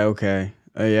 Oh, okay.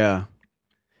 Yeah.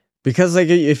 Because like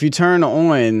if you turn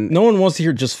on, no one wants to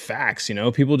hear just facts, you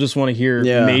know. People just want to hear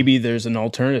maybe there's an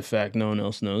alternative fact no one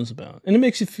else knows about, and it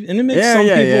makes some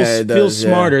people feel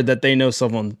smarter that they know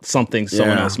something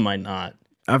someone else might not.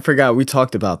 I forgot we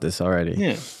talked about this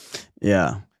already.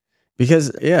 Yeah. Because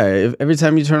every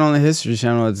time you turn on the History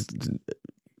Channel,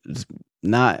 it's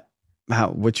not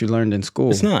what you learned in school.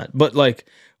 It's not, but like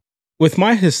with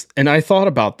my and I thought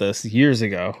about this years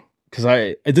ago.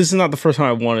 Because this is not the first time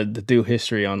I wanted to do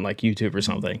history on like YouTube or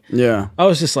something. Yeah. I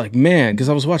was just like, man, because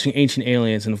I was watching Ancient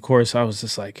Aliens, and of course I was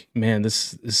just like, man,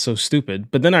 this is so stupid.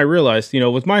 But then I realized, you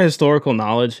know, with my historical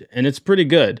knowledge, and it's pretty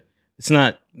good. It's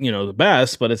not, you know, the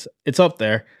best, but it's up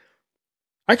there.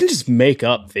 I can just make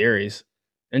up theories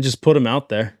and just put them out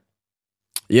there.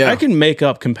 Yeah. I can make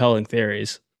up compelling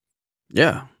theories.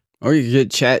 Yeah. Or you could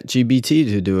get ChatGPT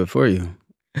to do it for you.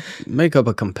 Make up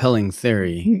a compelling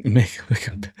theory. Make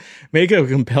a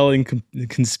compelling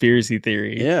conspiracy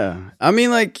theory. Yeah. I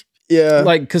mean, like, Yeah.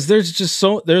 Like, because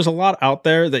there's a lot out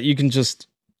there that you can just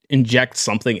inject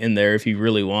something in there if you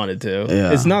really wanted to.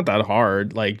 Yeah. It's not that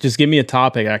hard. Like, just give me a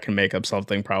topic, I can make up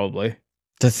something probably.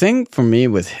 The thing for me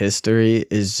with history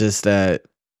is just that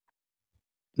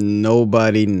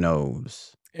nobody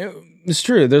knows. It's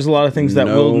true. There's a lot of things that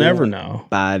we'll never know.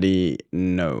 Nobody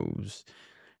knows.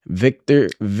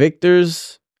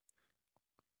 Victors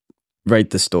write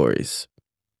the stories,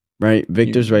 right?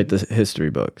 Victors write the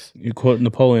history books. You quote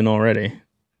Napoleon already.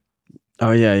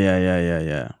 Oh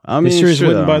yeah. I mean, history is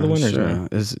written by the winners, sure. man.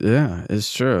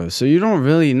 It's true. So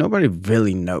nobody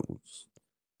really knows.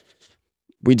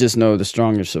 We just know the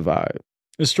strongest survive.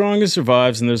 The strongest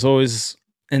survives,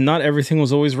 and not everything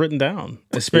was always written down,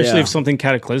 especially if something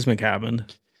cataclysmic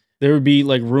happened. There would be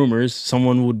like rumors.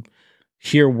 Someone would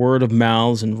hear word of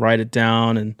mouths and write it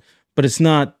down, but it's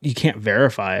not, you can't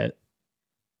verify it.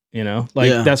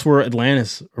 That's where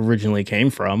Atlantis originally came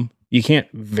from. You can't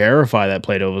verify that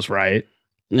Plato was right.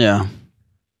 Yeah.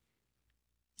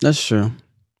 That's true.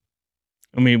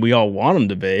 I mean, we all want him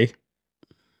to be.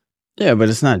 Yeah, but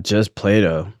it's not just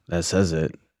Plato that says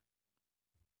it.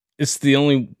 It's the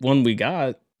only one we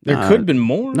got. There could have been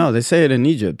more. No, they say it in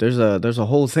Egypt. There's a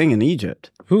whole thing in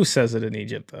Egypt. Who says it in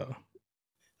Egypt though?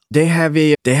 They have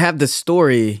the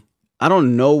story. I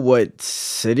don't know what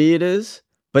city it is,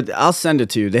 but I'll send it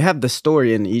to you. They have the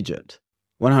story in Egypt.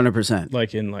 100%.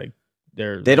 Like in like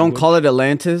their They don't call it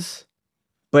Atlantis,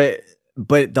 but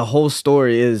the whole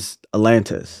story is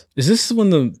Atlantis. Is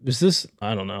this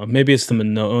I don't know. Maybe it's the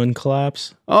Minoan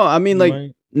collapse. Oh, I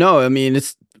mean no, I mean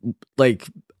it's like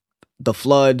the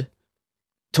flood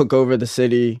took over the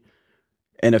city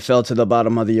and it fell to the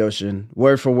bottom of the ocean,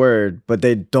 word for word, but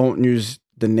they don't use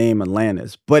the name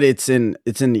Atlantis, but it's in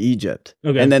Egypt.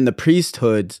 Okay. And then the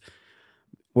priesthoods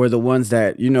were the ones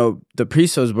that, the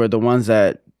priesthoods were the ones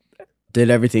that did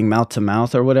everything mouth to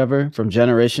mouth or whatever from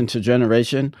generation to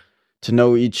generation to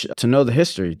know the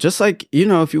history. Just like,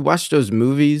 if you watch those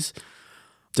movies,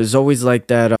 there's always like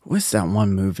that, what's that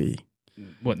one movie?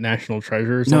 What, National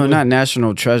Treasure or something? No, not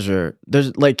National Treasure.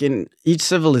 There's like in each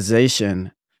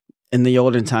civilization in the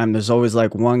olden time, there's always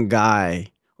like one guy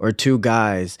or two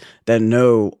guys that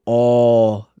know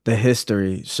all the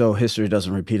history, so history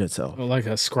doesn't repeat itself. Like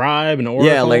a scribe, an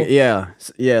oracle?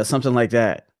 Yeah, something like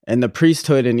that. And the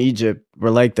priesthood in Egypt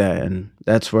were like that, and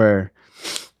that's where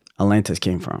Atlantis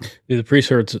came from. Yeah,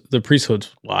 the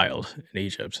priesthood's wild in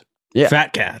Egypt. Yeah.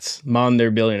 Fat cats.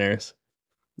 They're billionaires.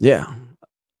 Yeah.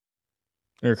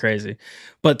 They're crazy.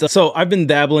 But so I've been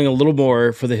dabbling a little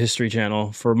more for my History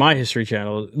Channel,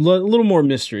 a little more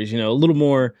mysteries, a little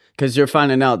more. Because you're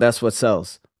finding out that's what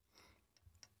sells.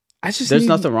 There's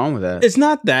nothing wrong with that. It's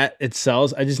not that it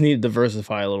sells. I just need to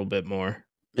diversify a little bit more.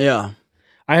 Yeah.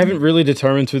 I haven't really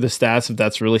determined through the stats if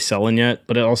that's really selling yet,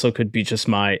 but it also could be just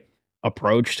my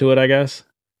approach to it, I guess.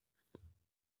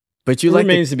 But it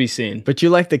remains to be seen. But you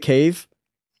like the cave?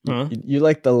 Huh? You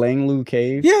like the Langlu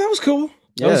cave? Yeah, that was cool.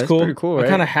 That was cool. Pretty cool, right? I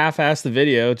kind of half-assed the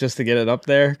video just to get it up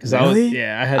there because really?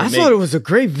 I thought it was a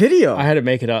great video. I had to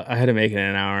make it up. I had to make it in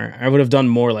an hour. I would have done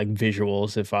more like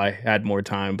visuals if I had more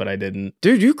time, but I didn't.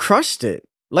 Dude, you crushed it.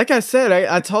 Like I said,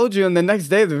 I told you, and the next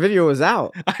day the video was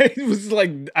out. I was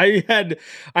like,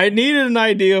 I needed an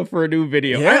idea for a new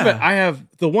video. Yeah. I have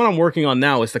the one I'm working on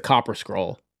now is the Copper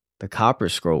Scroll. The Copper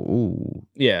Scroll. Ooh.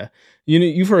 Yeah.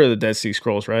 You've heard of the Dead Sea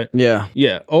Scrolls, right? Yeah.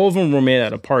 Yeah. All of them were made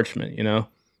out of parchment,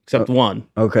 except one.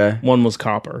 Okay. One was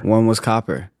copper.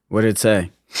 What did it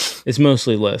say? It's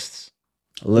mostly lists.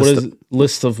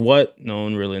 List of what? No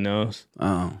one really knows.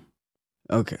 Oh.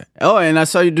 Okay. Oh, and I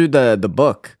saw you do the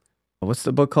book. What's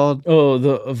the book called? Oh,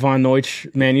 the Von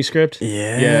Neutsch manuscript?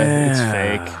 Yeah. It's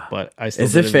fake, but I still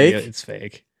Is it fake? It's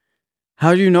fake.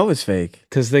 How do you know it's fake?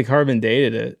 Because they carbon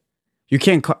dated it. You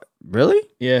can't really?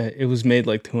 Yeah, it was made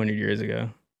like 200 years ago.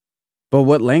 But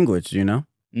what language, do you know?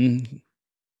 Mm.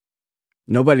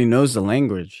 Nobody knows the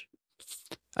language.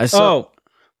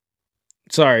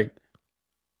 Sorry.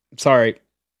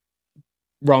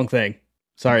 Wrong thing.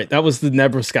 Sorry, that was the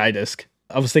Nebra disc.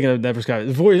 I was thinking of Nebra Sky.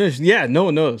 Yeah, no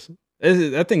one knows.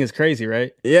 That thing is crazy,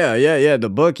 right? Yeah. The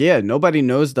book, nobody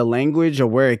knows the language or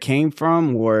where it came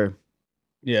from or...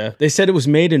 Yeah, they said it was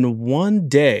made in one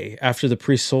day after the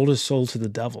priest sold his soul to the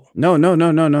devil. No. That's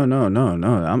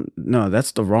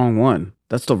the wrong one.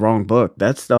 That's the wrong book.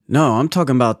 I'm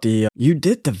talking about you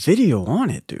did the video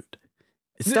on it, dude.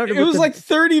 It was like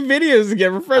 30 videos to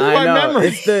get refresh my memory.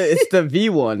 It's the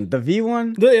V1. The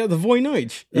V1? The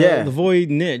Voynich. Yeah. The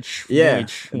Voynich. Yeah.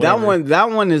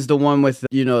 That one is the one with,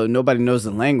 nobody knows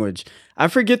the language. I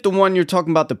forget the one you're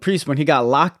talking about, the priest, when he got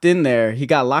locked in there. He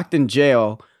got locked in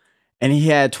jail, and he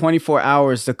had 24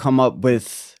 hours to come up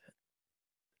with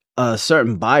a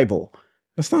certain Bible.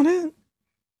 That's not it.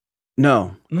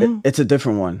 No. It's a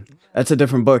different one. That's a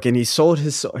different book. And he sold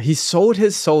his soul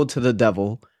to the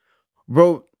devil,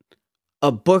 wrote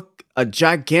a book, a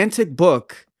gigantic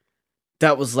book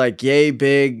that was like yay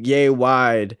big, yay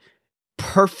wide,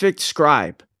 perfect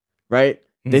scribe, right?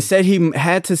 They said he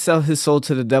had to sell his soul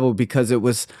to the devil because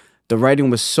the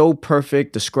writing was so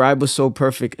perfect, the scribe was so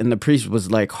perfect, and the priest was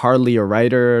like hardly a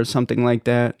writer or something like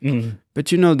that.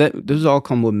 But you know that those all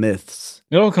come with myths.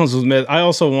 It all comes with myths. I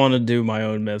also want to do my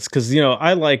own myths because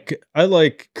I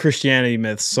like Christianity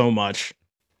myths so much.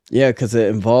 Yeah, because it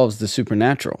involves the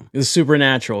supernatural. It's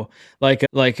supernatural. Like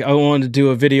I wanted to do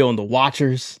a video on the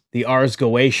Watchers, the Ars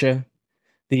Goetia,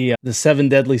 the 7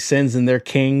 deadly sins and their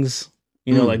kings.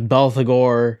 Like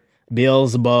Belphegor,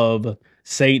 Beelzebub,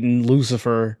 Satan,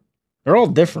 Lucifer. They're all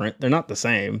different. They're not the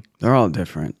same. They're all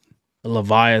different. The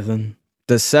Leviathan.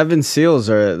 The 7 seals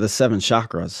are the 7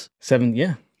 chakras. 7,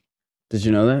 yeah. Did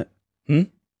you know that?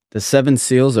 The 7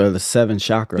 seals are the 7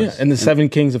 chakras. Yeah, and the 7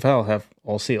 kings of hell have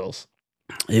all seals.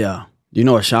 Yeah. Do you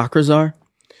know what chakras are?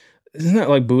 Isn't that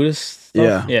like Buddhist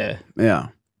stuff?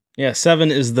 Yeah,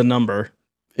 7 is the number.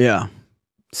 Yeah.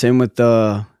 Same with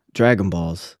the Dragon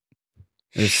Balls.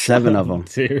 There's 7 of them.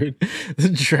 Dude, the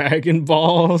Dragon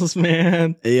Balls,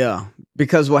 man. Yeah.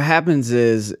 Because what happens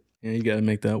is... Yeah, you gotta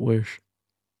make that wish.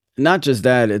 Not just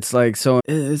that. It's like, so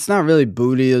it's not really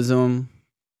Buddhism.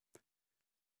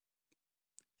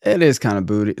 It is kind of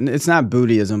Buddhism. It's not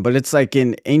Buddhism, but it's like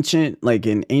in ancient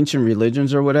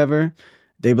religions or whatever,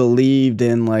 they believed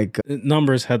in like...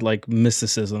 Numbers had like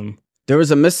mysticism. There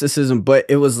was a mysticism, but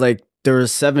it was like there were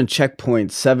 7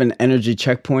 checkpoints, 7 energy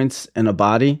checkpoints in a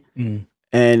body.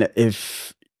 And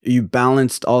if you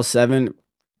balanced all 7,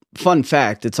 fun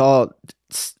fact, the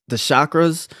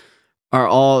chakras are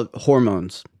all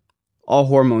hormones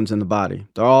in the body.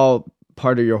 They're all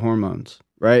part of your hormones,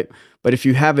 right? But if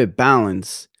you have it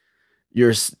balanced,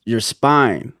 your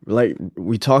spine, like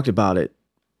we talked about it,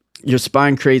 your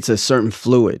spine creates a certain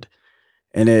fluid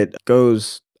and it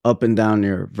goes up and down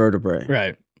your vertebrae.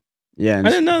 Right. Yeah. I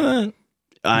didn't know that.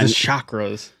 The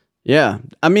chakras. Yeah.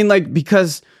 I mean, like,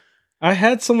 because... I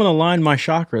had someone align my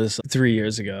chakras 3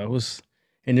 years ago. It was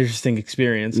an interesting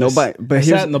experience. I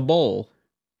sat in the bowl.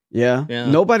 Yeah.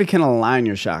 Nobody can align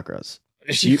your chakras.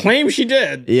 She claims she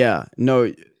did. Yeah.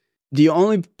 No. The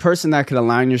only person that can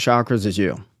align your chakras is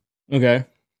you. Okay.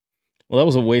 Well, that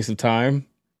was a waste of time.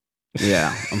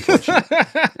 Yeah. Unfortunately.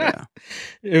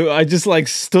 Yeah. I just like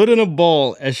stood in a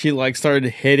bowl as she like started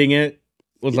hitting it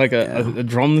with like a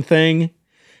drum thing. It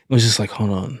was just like, hold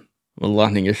on.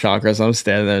 Aligning your chakras. I'm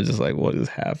standing there just like, what is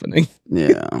happening?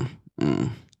 Yeah.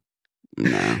 No.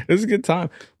 It was a good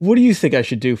time. What do you think I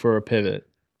should do for a pivot?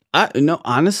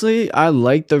 Honestly, I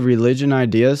like the religion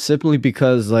idea simply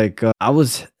because like I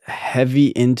was heavy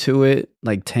into it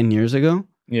like 10 years ago.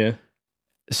 Yeah.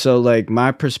 So like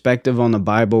my perspective on the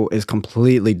Bible is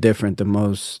completely different than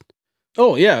most.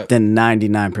 Oh yeah. Than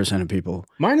 99% of people.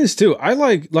 Mine is too. I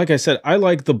like I said, I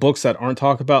like the books that aren't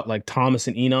talked about, like Thomas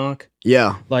and Enoch.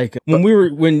 Yeah. Like when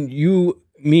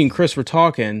me and Chris were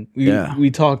talking,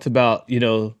 we talked about,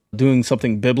 doing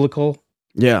something biblical.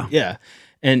 Yeah. Yeah.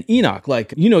 And Enoch,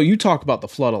 like, you talk about the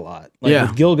flood a lot. Like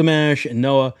with Gilgamesh and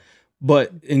Noah.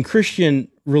 But in Christian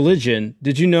religion,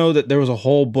 did you know that there was a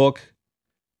whole book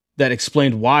that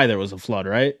explained why there was a flood,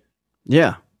 right?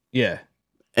 Yeah. Yeah.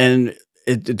 And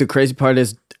the crazy part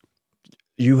is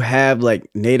you have like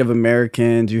Native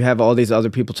Americans, you have all these other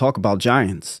people talk about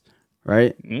giants,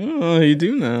 right? Oh, you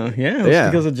do know. Yeah.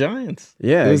 It's because of giants.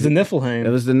 Yeah. It was the Nephilim. It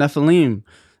was the Nephilim.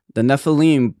 The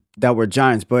Nephilim that were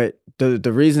giants. But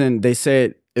the reason they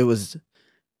said it was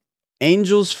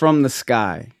angels from the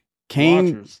sky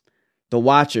the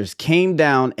Watchers came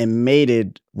down and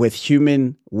mated with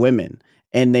human women,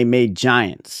 and they made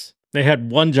giants. They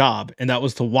had one job, and that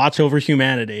was to watch over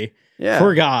humanity.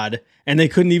 For God, and they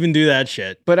couldn't even do that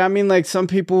shit. But I mean, like, some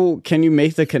people, can you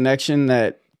make the connection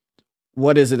that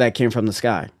what is it that came from the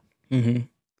sky? Mm-hmm.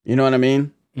 You know what I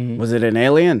mean? Mm-hmm. Was it an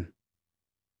alien?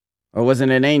 Or was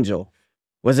it an angel?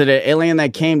 Was it an alien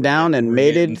that came down and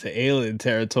mated? Into alien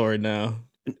territory now.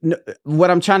 No,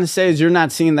 what I'm trying to say is you're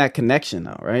not seeing that connection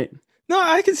though, right? No,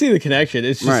 I can see the connection.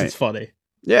 It's just It's funny.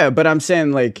 Yeah, but I'm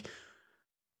saying, like,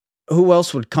 who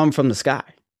else would come from the sky?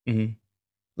 Mm-hmm.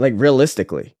 Like,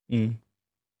 realistically. Mm.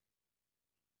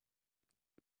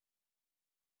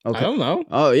 Okay. I don't know.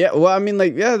 Oh, yeah. Well, I mean,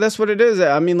 like, yeah, that's what it is.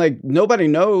 I mean, like, nobody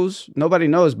knows.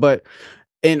 But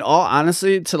in all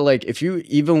honesty, to like, if you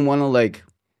even want to, like,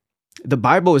 the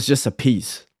Bible is just a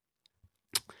piece.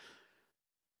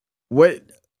 To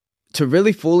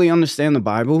really fully understand the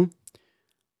Bible,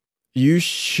 you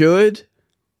should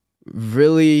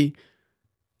really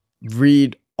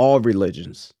read all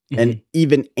religions and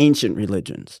even ancient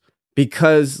religions,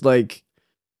 because like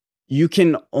you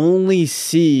can only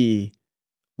see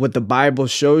what the Bible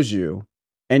shows you,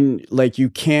 and like you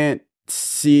can't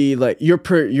see, like your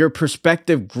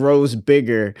perspective grows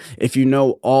bigger if you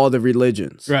know all the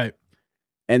religions. Right.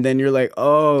 And then you're like,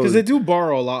 oh, because they do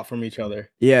borrow a lot from each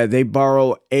other. Yeah, they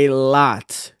borrow a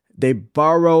lot. They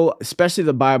borrow, especially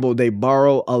the Bible, they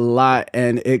borrow a lot,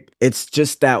 and it's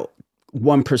just that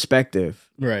one perspective.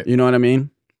 Right. You know what I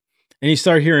mean? And you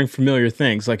start hearing familiar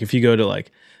things. Like if you go to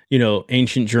like, you know,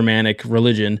 ancient Germanic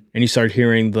religion and you start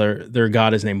hearing their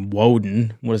god is named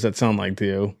Woden. What does that sound like to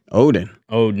you?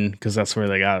 Odin, because that's where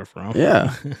they got it from.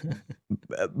 Yeah.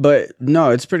 But no,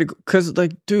 it's pretty cool. Because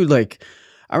like, dude, like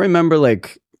I remember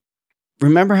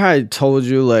how I told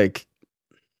you, like,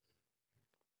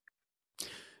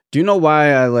 do you know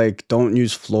why I like don't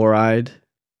use fluoride?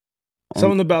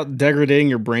 Something about degrading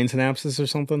your brain synapses or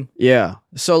something? Yeah.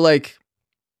 So like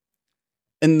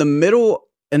in the middle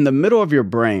of your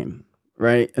brain,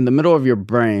 right? In the middle of your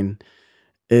brain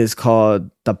is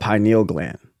called the pineal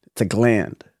gland. It's a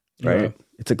gland, right? Yeah.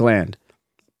 It's a gland.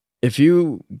 If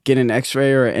you get an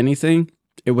x-ray or anything,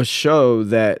 it will show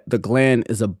that the gland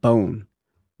is a bone,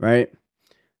 right?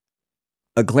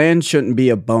 A gland shouldn't be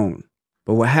a bone.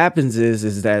 But what happens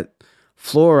is that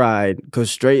fluoride goes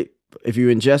straight, if you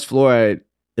ingest fluoride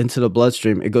into the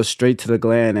bloodstream, it goes straight to the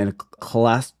gland and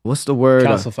what's the word?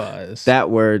 Calcifies. That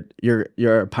word,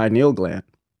 your pineal gland.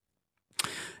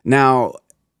 Now,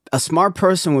 a smart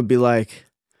person would be like,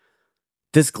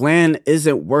 this gland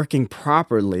isn't working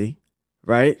properly,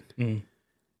 right? Mm.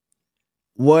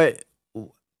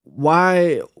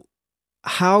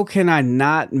 How can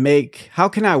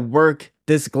I work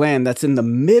this gland that's in the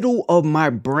middle of my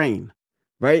brain,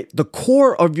 right? The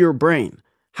core of your brain.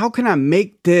 How can I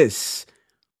make this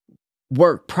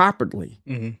work properly,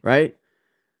 right?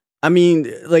 I mean,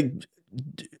 like,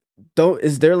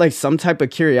 is there like some type of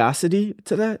curiosity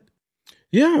to that?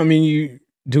 Yeah, I mean,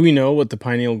 do we know what the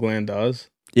pineal gland does?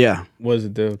 Yeah. What does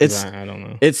it do? I don't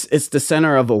know. It's the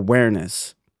center of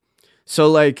awareness. So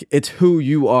like it's who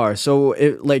you are. So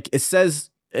it says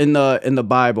in the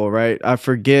Bible, right? I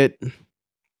forget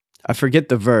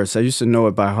the verse. I used to know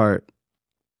it by heart.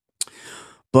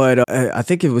 But I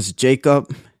think it was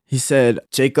Jacob. He said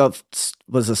Jacob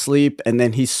was asleep and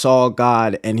then he saw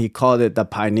God and he called it the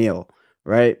pineal,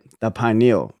 right? The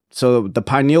pineal. So the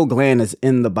pineal gland is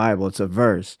in the Bible. It's a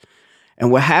verse.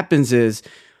 And what happens is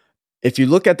if you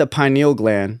look at the pineal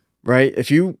gland, right?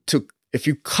 If you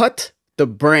cut the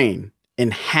brain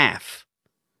in half,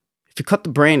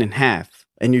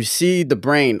 and you see the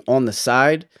brain on the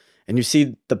side and you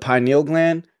see the pineal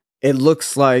gland, it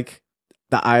looks like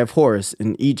the Eye of Horus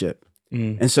in Egypt.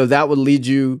 And so that would lead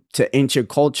you to ancient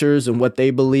cultures and what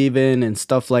they believe in and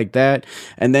stuff like that.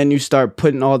 And then you start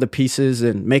putting all the pieces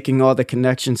and making all the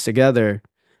connections together.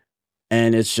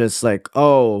 And it's just like,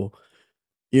 oh,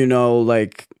 you know,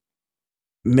 like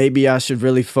maybe I should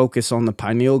really focus on the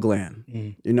pineal gland,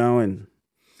 you know, and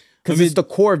because it's the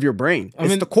core of your brain.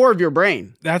 It's the core of your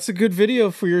brain. That's a good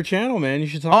video for your channel, man. You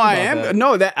should talk about that.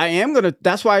 No, I am going to.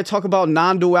 That's why I talk about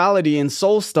non-duality and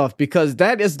soul stuff, because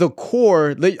that is the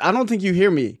core. I don't think you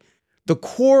hear me. The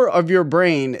core of your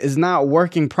brain is not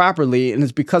working properly, and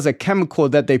it's because of chemical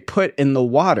that they put in the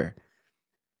water.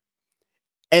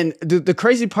 And the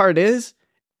crazy part is,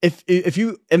 if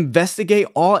you investigate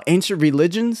all ancient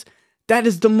religions, that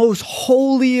is the most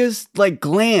holiest like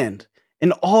gland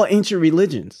in all ancient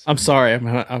religions. I'm sorry,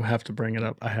 I have to bring it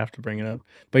up.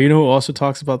 But you know who also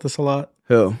talks about this a lot?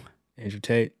 Who? Andrew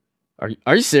Tate.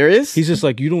 Are you serious? He's just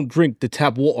like, you don't drink the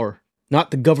tap water,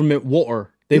 not the government water.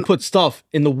 They put stuff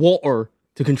in the water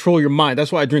to control your mind.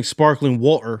 That's why I drink sparkling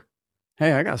water.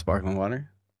 Hey, I got sparkling water.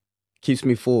 Keeps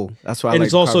me full. That's why. And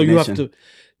it's also, you have to.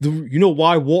 You know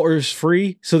why water is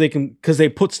free? So because they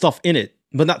put stuff in it,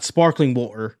 but not sparkling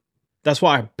water. That's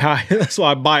why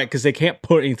I buy it, because they can't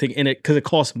put anything in it because it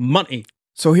costs money.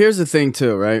 So here's the thing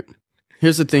too, right?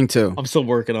 I'm still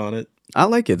working on it. I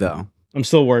like it though. I'm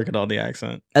still working on the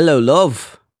accent. Hello,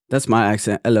 love. That's my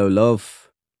accent. Hello, love.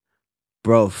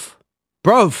 Bruv.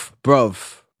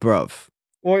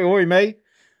 Oi, mate.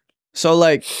 So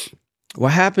like,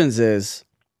 what happens is,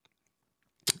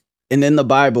 and in the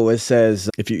Bible it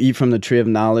says, if you eat from the tree of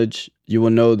knowledge, you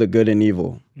will know the good and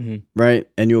evil, right?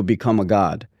 And you will become a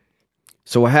god.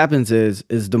 So what happens is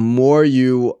the more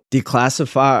you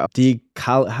decalcify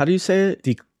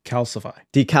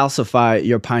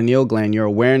your pineal gland, your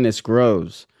awareness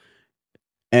grows.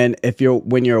 And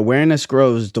when your awareness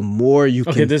grows, the more you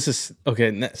can.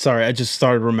 Sorry, I just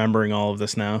started remembering all of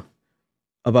this now.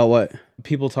 About what?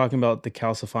 People talking about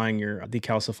decalcifying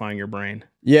your brain.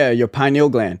 Yeah, your pineal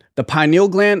gland. The pineal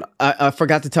gland, I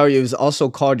forgot to tell you, is also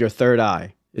called your third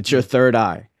eye. It's your third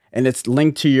eye. And it's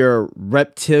linked to your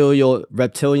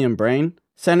reptilian brain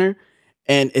center.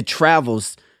 And it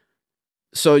travels.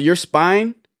 So your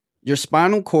spinal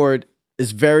cord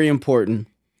is very important.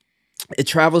 It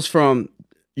travels from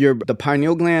the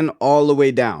pineal gland all the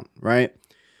way down, right?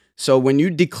 So when you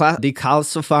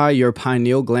decalcify your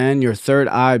pineal gland, your third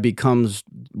eye becomes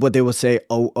what they would say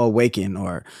awaken,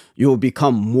 or you will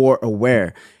become more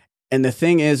aware. And the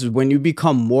thing is, when you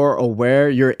become more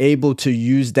aware, you're able to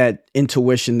use that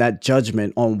intuition, that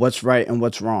judgment on what's right and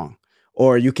what's wrong.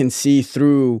 Or you can see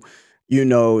through,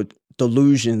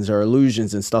 delusions or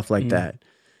illusions and stuff like that.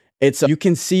 It's you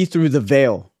can see through the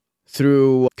veil,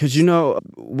 because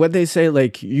what they say,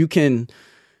 like you can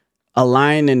a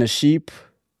lion and a sheep.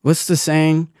 What's the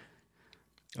saying?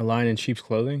 A lion in sheep's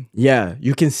clothing? Yeah,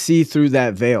 you can see through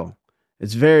that veil.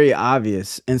 It's very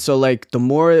obvious. And so like the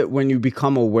more when you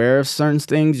become aware of certain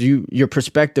things, your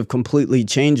perspective completely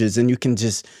changes, and you can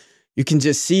just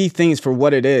see things for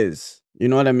what it is. You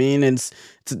know what I mean? And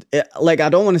like, I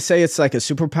don't want to say it's like a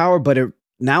superpower, but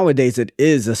nowadays it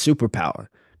is a superpower,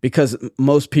 because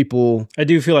most people... I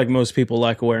do feel like most people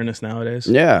lack awareness nowadays.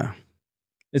 Yeah.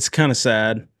 It's kind of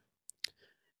sad.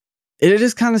 It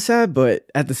is kind of sad, but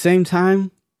at the same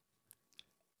time,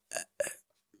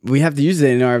 we have to use it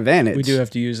in our advantage. We do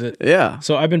have to use it. Yeah.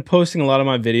 So I've been posting a lot of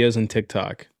my videos on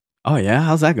TikTok. Oh yeah?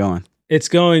 How's that going? It's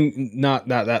going not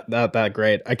that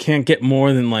great. I can't get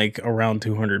more than like around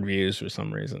 200 views for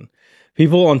some reason.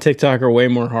 People on TikTok are way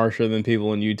more harsher than people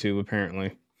on YouTube,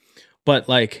 apparently. But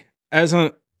like, it's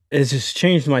just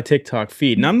changed my TikTok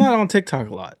feed. And I'm not on TikTok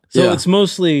a lot. So It's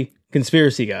mostly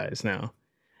conspiracy guys now.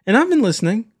 And I've been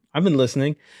listening.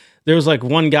 There was like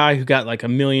one guy who got like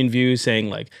 1 million views saying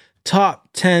like top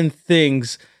 10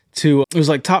 things you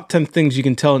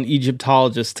can tell an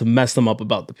Egyptologist to mess them up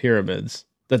about the pyramids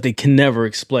that they can never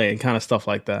explain, kind of stuff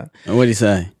like that. And what did he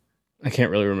say? I can't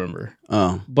really remember.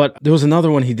 Oh. But there was another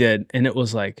one he did, and it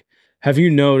was like, have you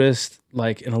noticed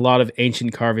like in a lot of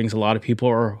ancient carvings, a lot of people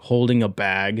are holding a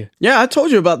bag? Yeah, I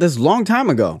told you about this a long time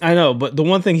ago. I know, but the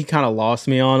one thing he kind of lost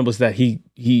me on was that he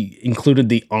included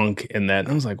the Ankh in that. And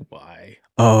I was like, why?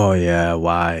 Oh yeah,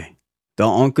 why? The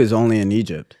Ankh is only in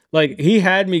Egypt. Like, he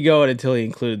had me going until he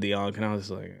included the Ankh, and I was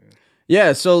like...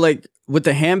 Yeah, so like with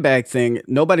the handbag thing,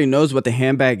 nobody knows what the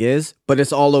handbag is, but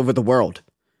it's all over the world.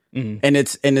 Mm-hmm. And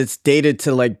it's dated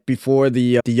to like before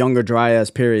the Younger Dryas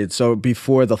period, so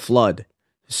before the flood.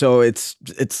 So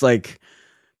it's like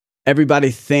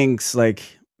everybody thinks like,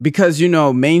 because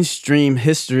mainstream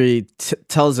history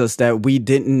tells us that we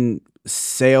didn't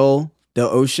sail the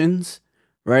oceans,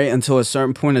 right, until a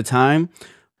certain point of time.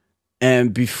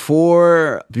 And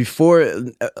before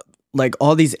like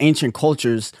all these ancient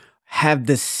cultures have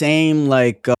the same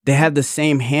they have the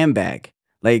same handbag,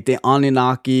 like the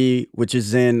Anunnaki, which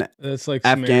is in like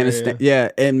Afghanistan,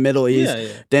 in Middle East. Yeah.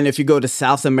 Then if you go to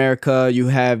South America, you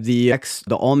have the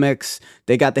Olmecs.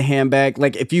 They got the handbag.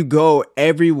 Like if you go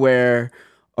everywhere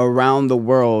around the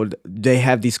world, they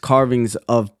have these carvings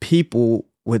of people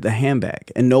with a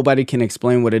handbag, and nobody can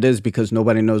explain what it is because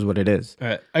nobody knows what it is. All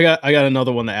right, I got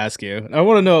another one to ask you. I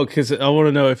want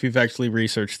to know if you've actually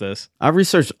researched this. I've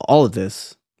researched all of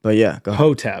this, but yeah, go ahead.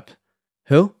 Hotep.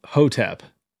 Who? Hotep.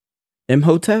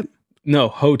 Imhotep? No,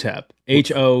 Hotep.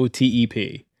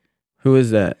 Hotep. Who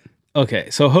is that? Okay,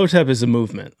 so Hotep is a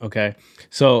movement. Okay,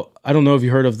 so I don't know if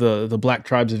you heard of the Black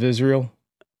Tribes of Israel.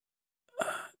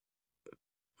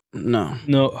 No,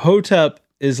 Hotep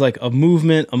is like a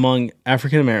movement among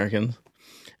African Americans,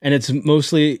 and it's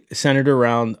mostly centered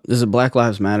around... Does it Black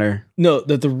Lives Matter? No,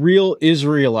 that the real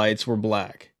Israelites were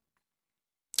black.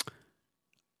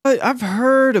 I've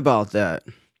heard about that.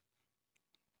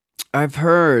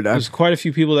 There's quite a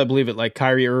few people that believe it, like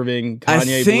Kyrie Irving.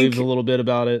 Kanye believes a little bit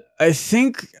about it. I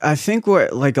think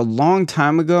what, like a long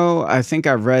time ago, I think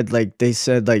I read like they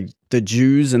said like the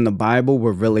Jews in the Bible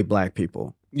were really black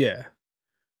people. Yeah.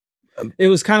 It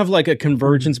was kind of like a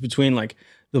convergence between like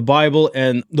the Bible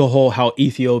and the whole how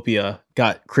Ethiopia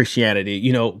got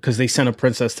Christianity, because they sent a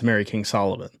princess to marry King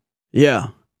Solomon. Yeah.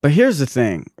 But here's the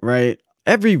thing, right?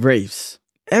 Every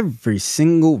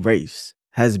single race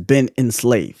has been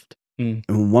enslaved in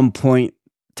one point,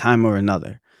 time or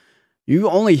another. You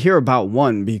only hear about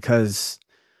one because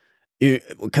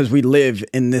we live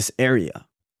in this area.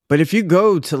 But if you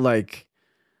go to like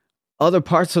other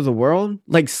parts of the world,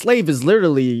 like slave is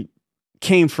literally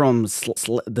came from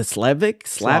the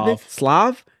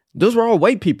Slav. Those were all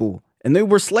white people, and they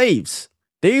were slaves.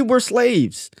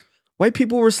 White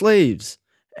people were slaves.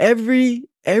 Every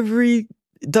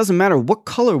it doesn't matter what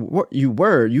color you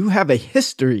were, you have a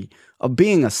history of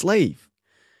being a slave.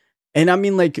 And I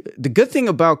mean, like, the good thing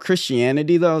about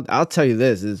Christianity, though, I'll tell you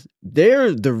this, is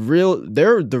they're the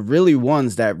really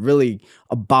ones that really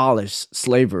abolish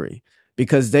slavery,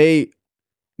 because they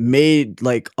made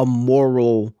like a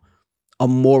moral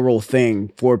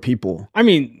thing for people. I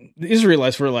mean, the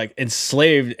Israelites were like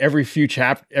enslaved every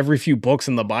few books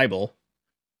in the Bible.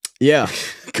 Yeah.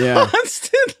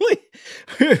 Constantly.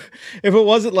 If it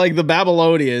wasn't like the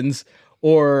Babylonians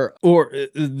or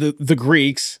the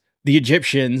Greeks, the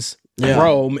Egyptians,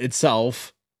 Rome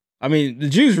itself. I mean, the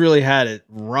Jews really had it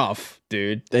rough,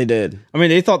 dude. They did. I mean,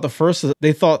 they thought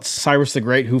Cyrus the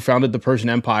Great, who founded the Persian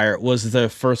Empire, was the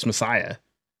first Messiah.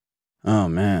 Oh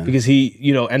man. Because he,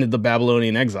 ended the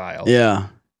Babylonian exile. Yeah.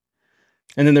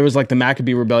 And then there was like the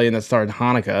Maccabee rebellion that started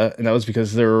Hanukkah, and that was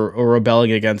because they were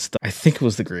rebelling against, I think it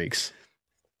was the Greeks.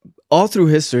 All through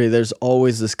history, there's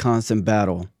always this constant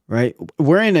battle, right?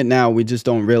 We're in it now, we just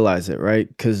don't realize it, right?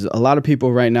 Because a lot of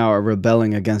people right now are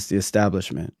rebelling against the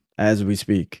establishment as we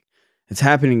speak. It's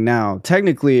happening now.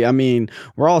 Technically, I mean,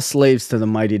 we're all slaves to the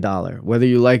mighty dollar, whether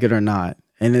you like it or not.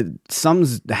 And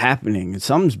something's happening,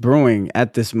 something's brewing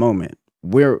at this moment.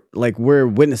 We're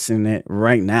witnessing it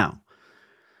right now.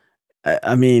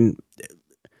 I mean,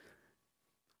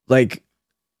 like,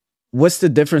 what's the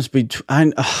difference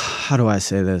between, how do I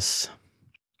say this?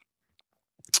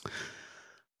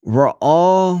 We're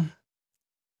all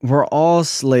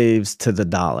slaves to the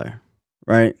dollar,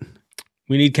 right?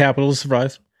 We need capital to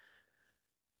survive.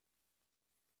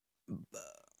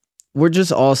 We're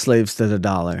just all slaves to the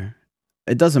dollar.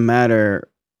 It doesn't matter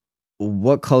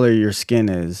what color your skin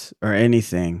is or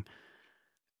anything.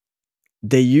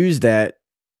 They use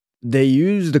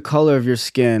the color of your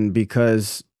skin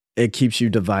because it keeps you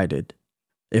divided.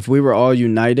 If we were all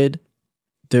united,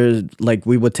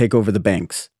 we would take over the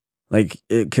banks,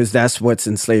 because that's what's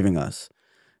enslaving us.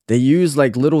 They use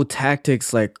like little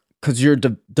tactics, like, because you're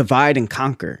divide and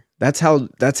conquer. That's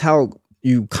how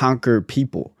you conquer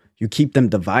people. You keep them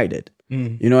divided.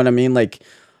 You know what I mean? Like,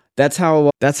 that's how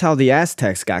the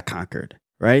Aztecs got conquered,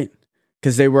 right?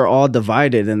 Because they were all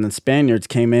divided, and the Spaniards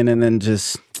came in and then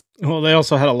just. Well, they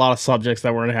also had a lot of subjects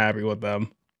that weren't happy with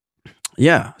them.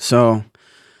 Yeah, so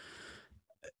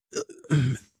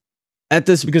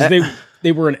because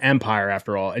they were an empire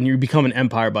after all, and you become an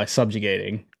empire by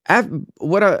subjugating.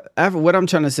 What I'm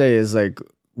trying to say is, like,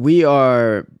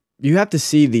 you have to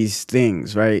see these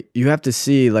things, right? You have to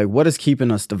see, like, what is keeping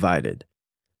us divided,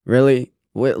 really.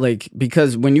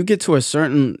 Because when you get to a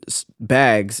certain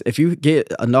bags, if you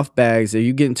get enough bags, or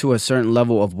you get into a certain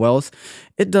level of wealth,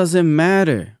 it doesn't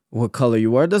matter what color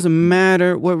you are. It doesn't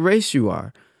matter what race you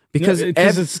are. Because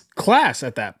it's class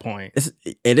at that point.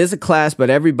 It is a class, but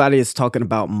everybody is talking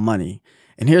about money.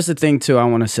 And here's the thing, too, I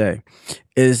want to say,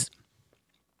 is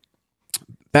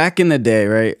back in the day,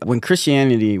 right, when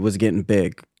Christianity was getting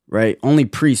big, right, only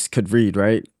priests could read,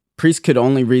 right? Priests could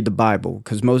only read the Bible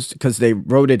because they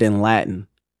wrote it in Latin.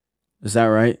 Is that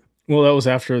right? Well, that was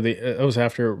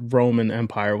after Roman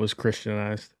Empire was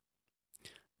Christianized.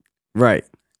 Right.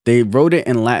 They wrote it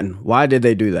in Latin. Why did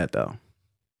they do that, though?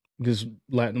 Because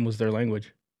Latin was their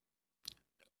language.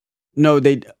 No,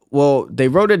 they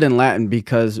wrote it in Latin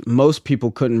because most people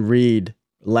couldn't read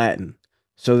Latin.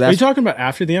 So that's. Are you talking about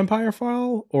after the Empire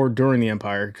fall or during the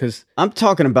Empire? Because I'm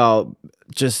talking about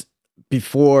just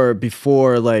before,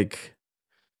 like,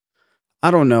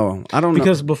 I don't know.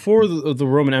 Because before the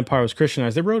Roman Empire was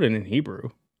Christianized, they wrote it in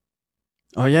Hebrew.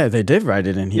 Oh yeah, they did write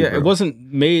it in Hebrew. Yeah, it wasn't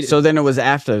made. So then it was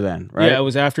after then, right? Yeah, it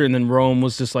was after, and then Rome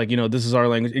was just like, this is our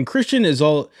language. And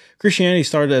Christianity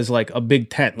started as like a big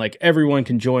tent, like everyone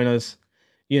can join us,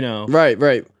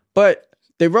 Right. But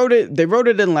they wrote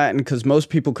it in Latin because most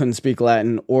people couldn't speak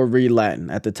Latin or read Latin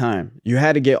at the time. You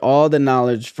had to get all the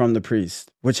knowledge from the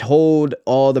priests, which hold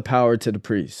all the power to the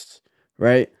priests,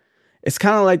 right? It's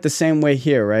kind of like the same way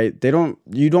here, right?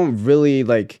 You don't really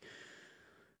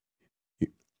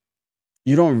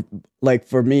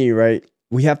for me, right?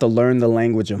 We have to learn the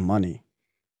language of money.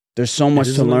 There's so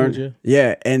much to learn.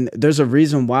 Yeah. And there's a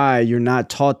reason why you're not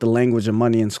taught the language of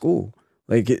money in school.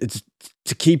 Like, it's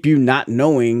to keep you not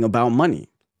knowing about money.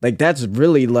 Like, that's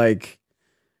really like.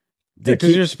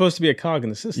 Because you're supposed to be a cog in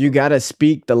the system. You got to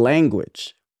speak the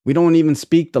language. We don't even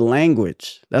speak the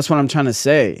language. That's what I'm trying to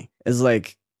say. Is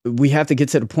like, we have to get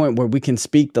to the point where we can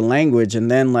speak the language,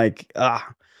 and then like,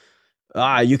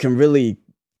 you can really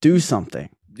do something.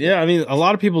 Yeah, I mean, a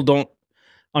lot of people don't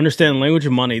understand the language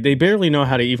of money. They barely know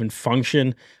how to even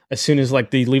function as soon as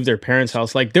like they leave their parents'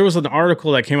 house. Like, there was an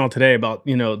article that came out today about,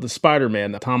 the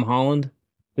Spider-Man, Tom Holland,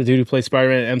 the dude who plays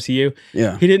Spider-Man at MCU.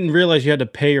 Yeah. He didn't realize you had to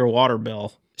pay your water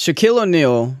bill. Shaquille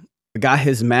O'Neal got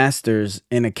his master's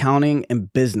in accounting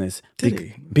and business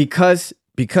because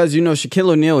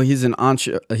Shaquille O'Neal, he's an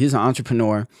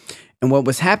entrepreneur, and what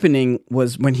was happening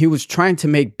was when he was trying to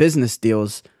make business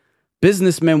deals,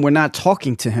 businessmen were not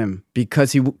talking to him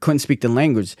because he couldn't speak the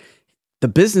language. The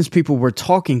business people were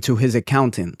talking to his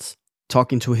accountants,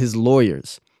 talking to his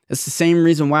lawyers. It's the same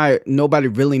reason why nobody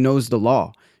really knows the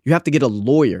law. You have to get a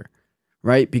lawyer,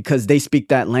 right? Because they speak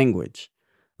that language.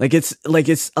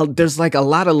 There's like a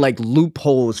lot of like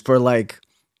loopholes for like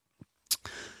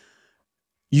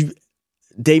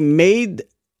they made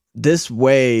this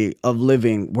way of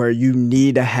living where you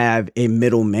need to have a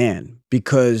middleman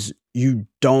because you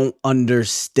don't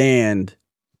understand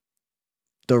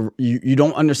you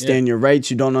don't understand your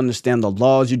rights, you don't understand the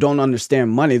laws, you don't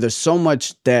understand money. There's so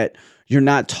much that you're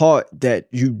not taught that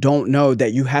you don't know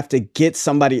that you have to get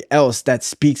somebody else that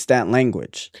speaks that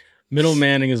language.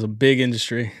 Middlemaning is a big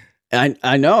industry.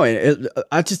 I know it.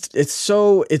 It's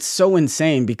so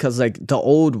insane because like the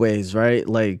old ways, right?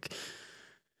 Like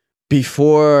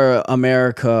before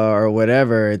America or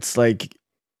whatever, it's like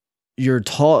you're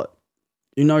taught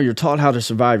how to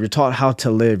survive. You're taught how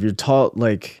to live. You're taught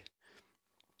like,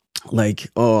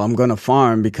 oh, I'm going to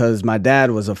farm because my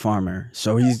dad was a farmer.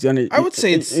 So he's going to, I would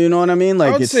say it's, you know what I mean?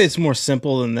 Like I would say it's more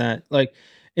simple than that. Like,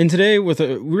 and today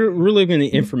we're living in the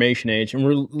information age and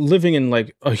we're living in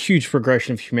like a huge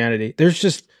progression of humanity. There's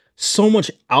just so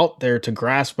much out there to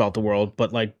grasp about the world.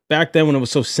 But like back then when it was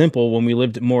so simple, when we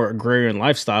lived a more agrarian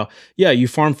lifestyle, yeah, you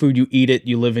farm food, you eat it,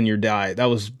 you live and you die. That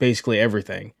was basically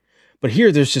everything. But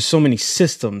here there's just so many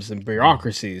systems and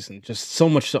bureaucracies and just so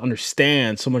much to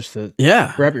understand, so much to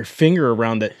wrap your finger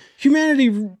around that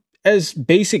humanity as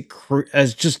basic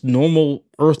as just normal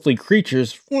earthly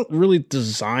creatures weren't really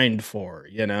designed for,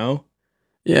 you know?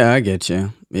 Yeah, I get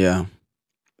you. Yeah.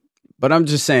 But I'm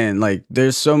just saying, like,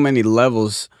 there's so many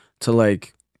levels to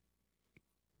like,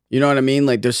 you know what I mean?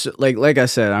 Like there's like I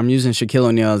said, I'm using Shaquille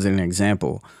O'Neal as an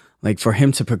example. Like for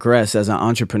him to progress as an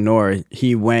entrepreneur,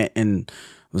 he went and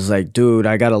was like, dude,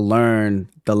 I got to learn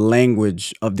the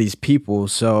language of these people.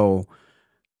 So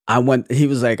he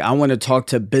was like, I want to talk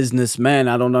to businessmen.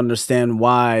 I don't understand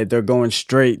why they're going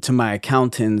straight to my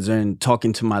accountants and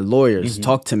talking to my lawyers. Mm-hmm.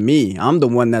 Talk to me. I'm the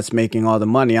one that's making all the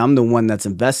money. I'm the one that's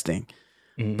investing.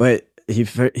 Mm-hmm. But he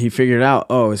figured out,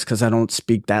 oh, it's because I don't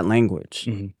speak that language.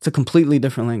 Mm-hmm. It's a completely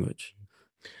different language.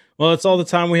 Well, that's all the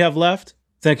time we have left.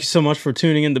 Thank you so much for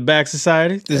tuning in to Bag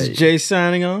Society. This is Jay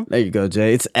signing on. There you go,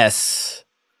 Jay. It's S.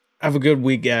 Have a good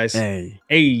week, guys. Hey.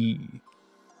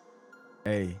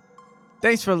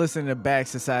 Thanks for listening to Bag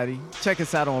Society. Check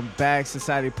us out on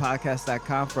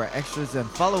bagsocietypodcast.com for extras and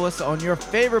follow us on your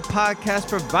favorite podcast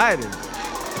providers.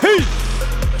 Peace!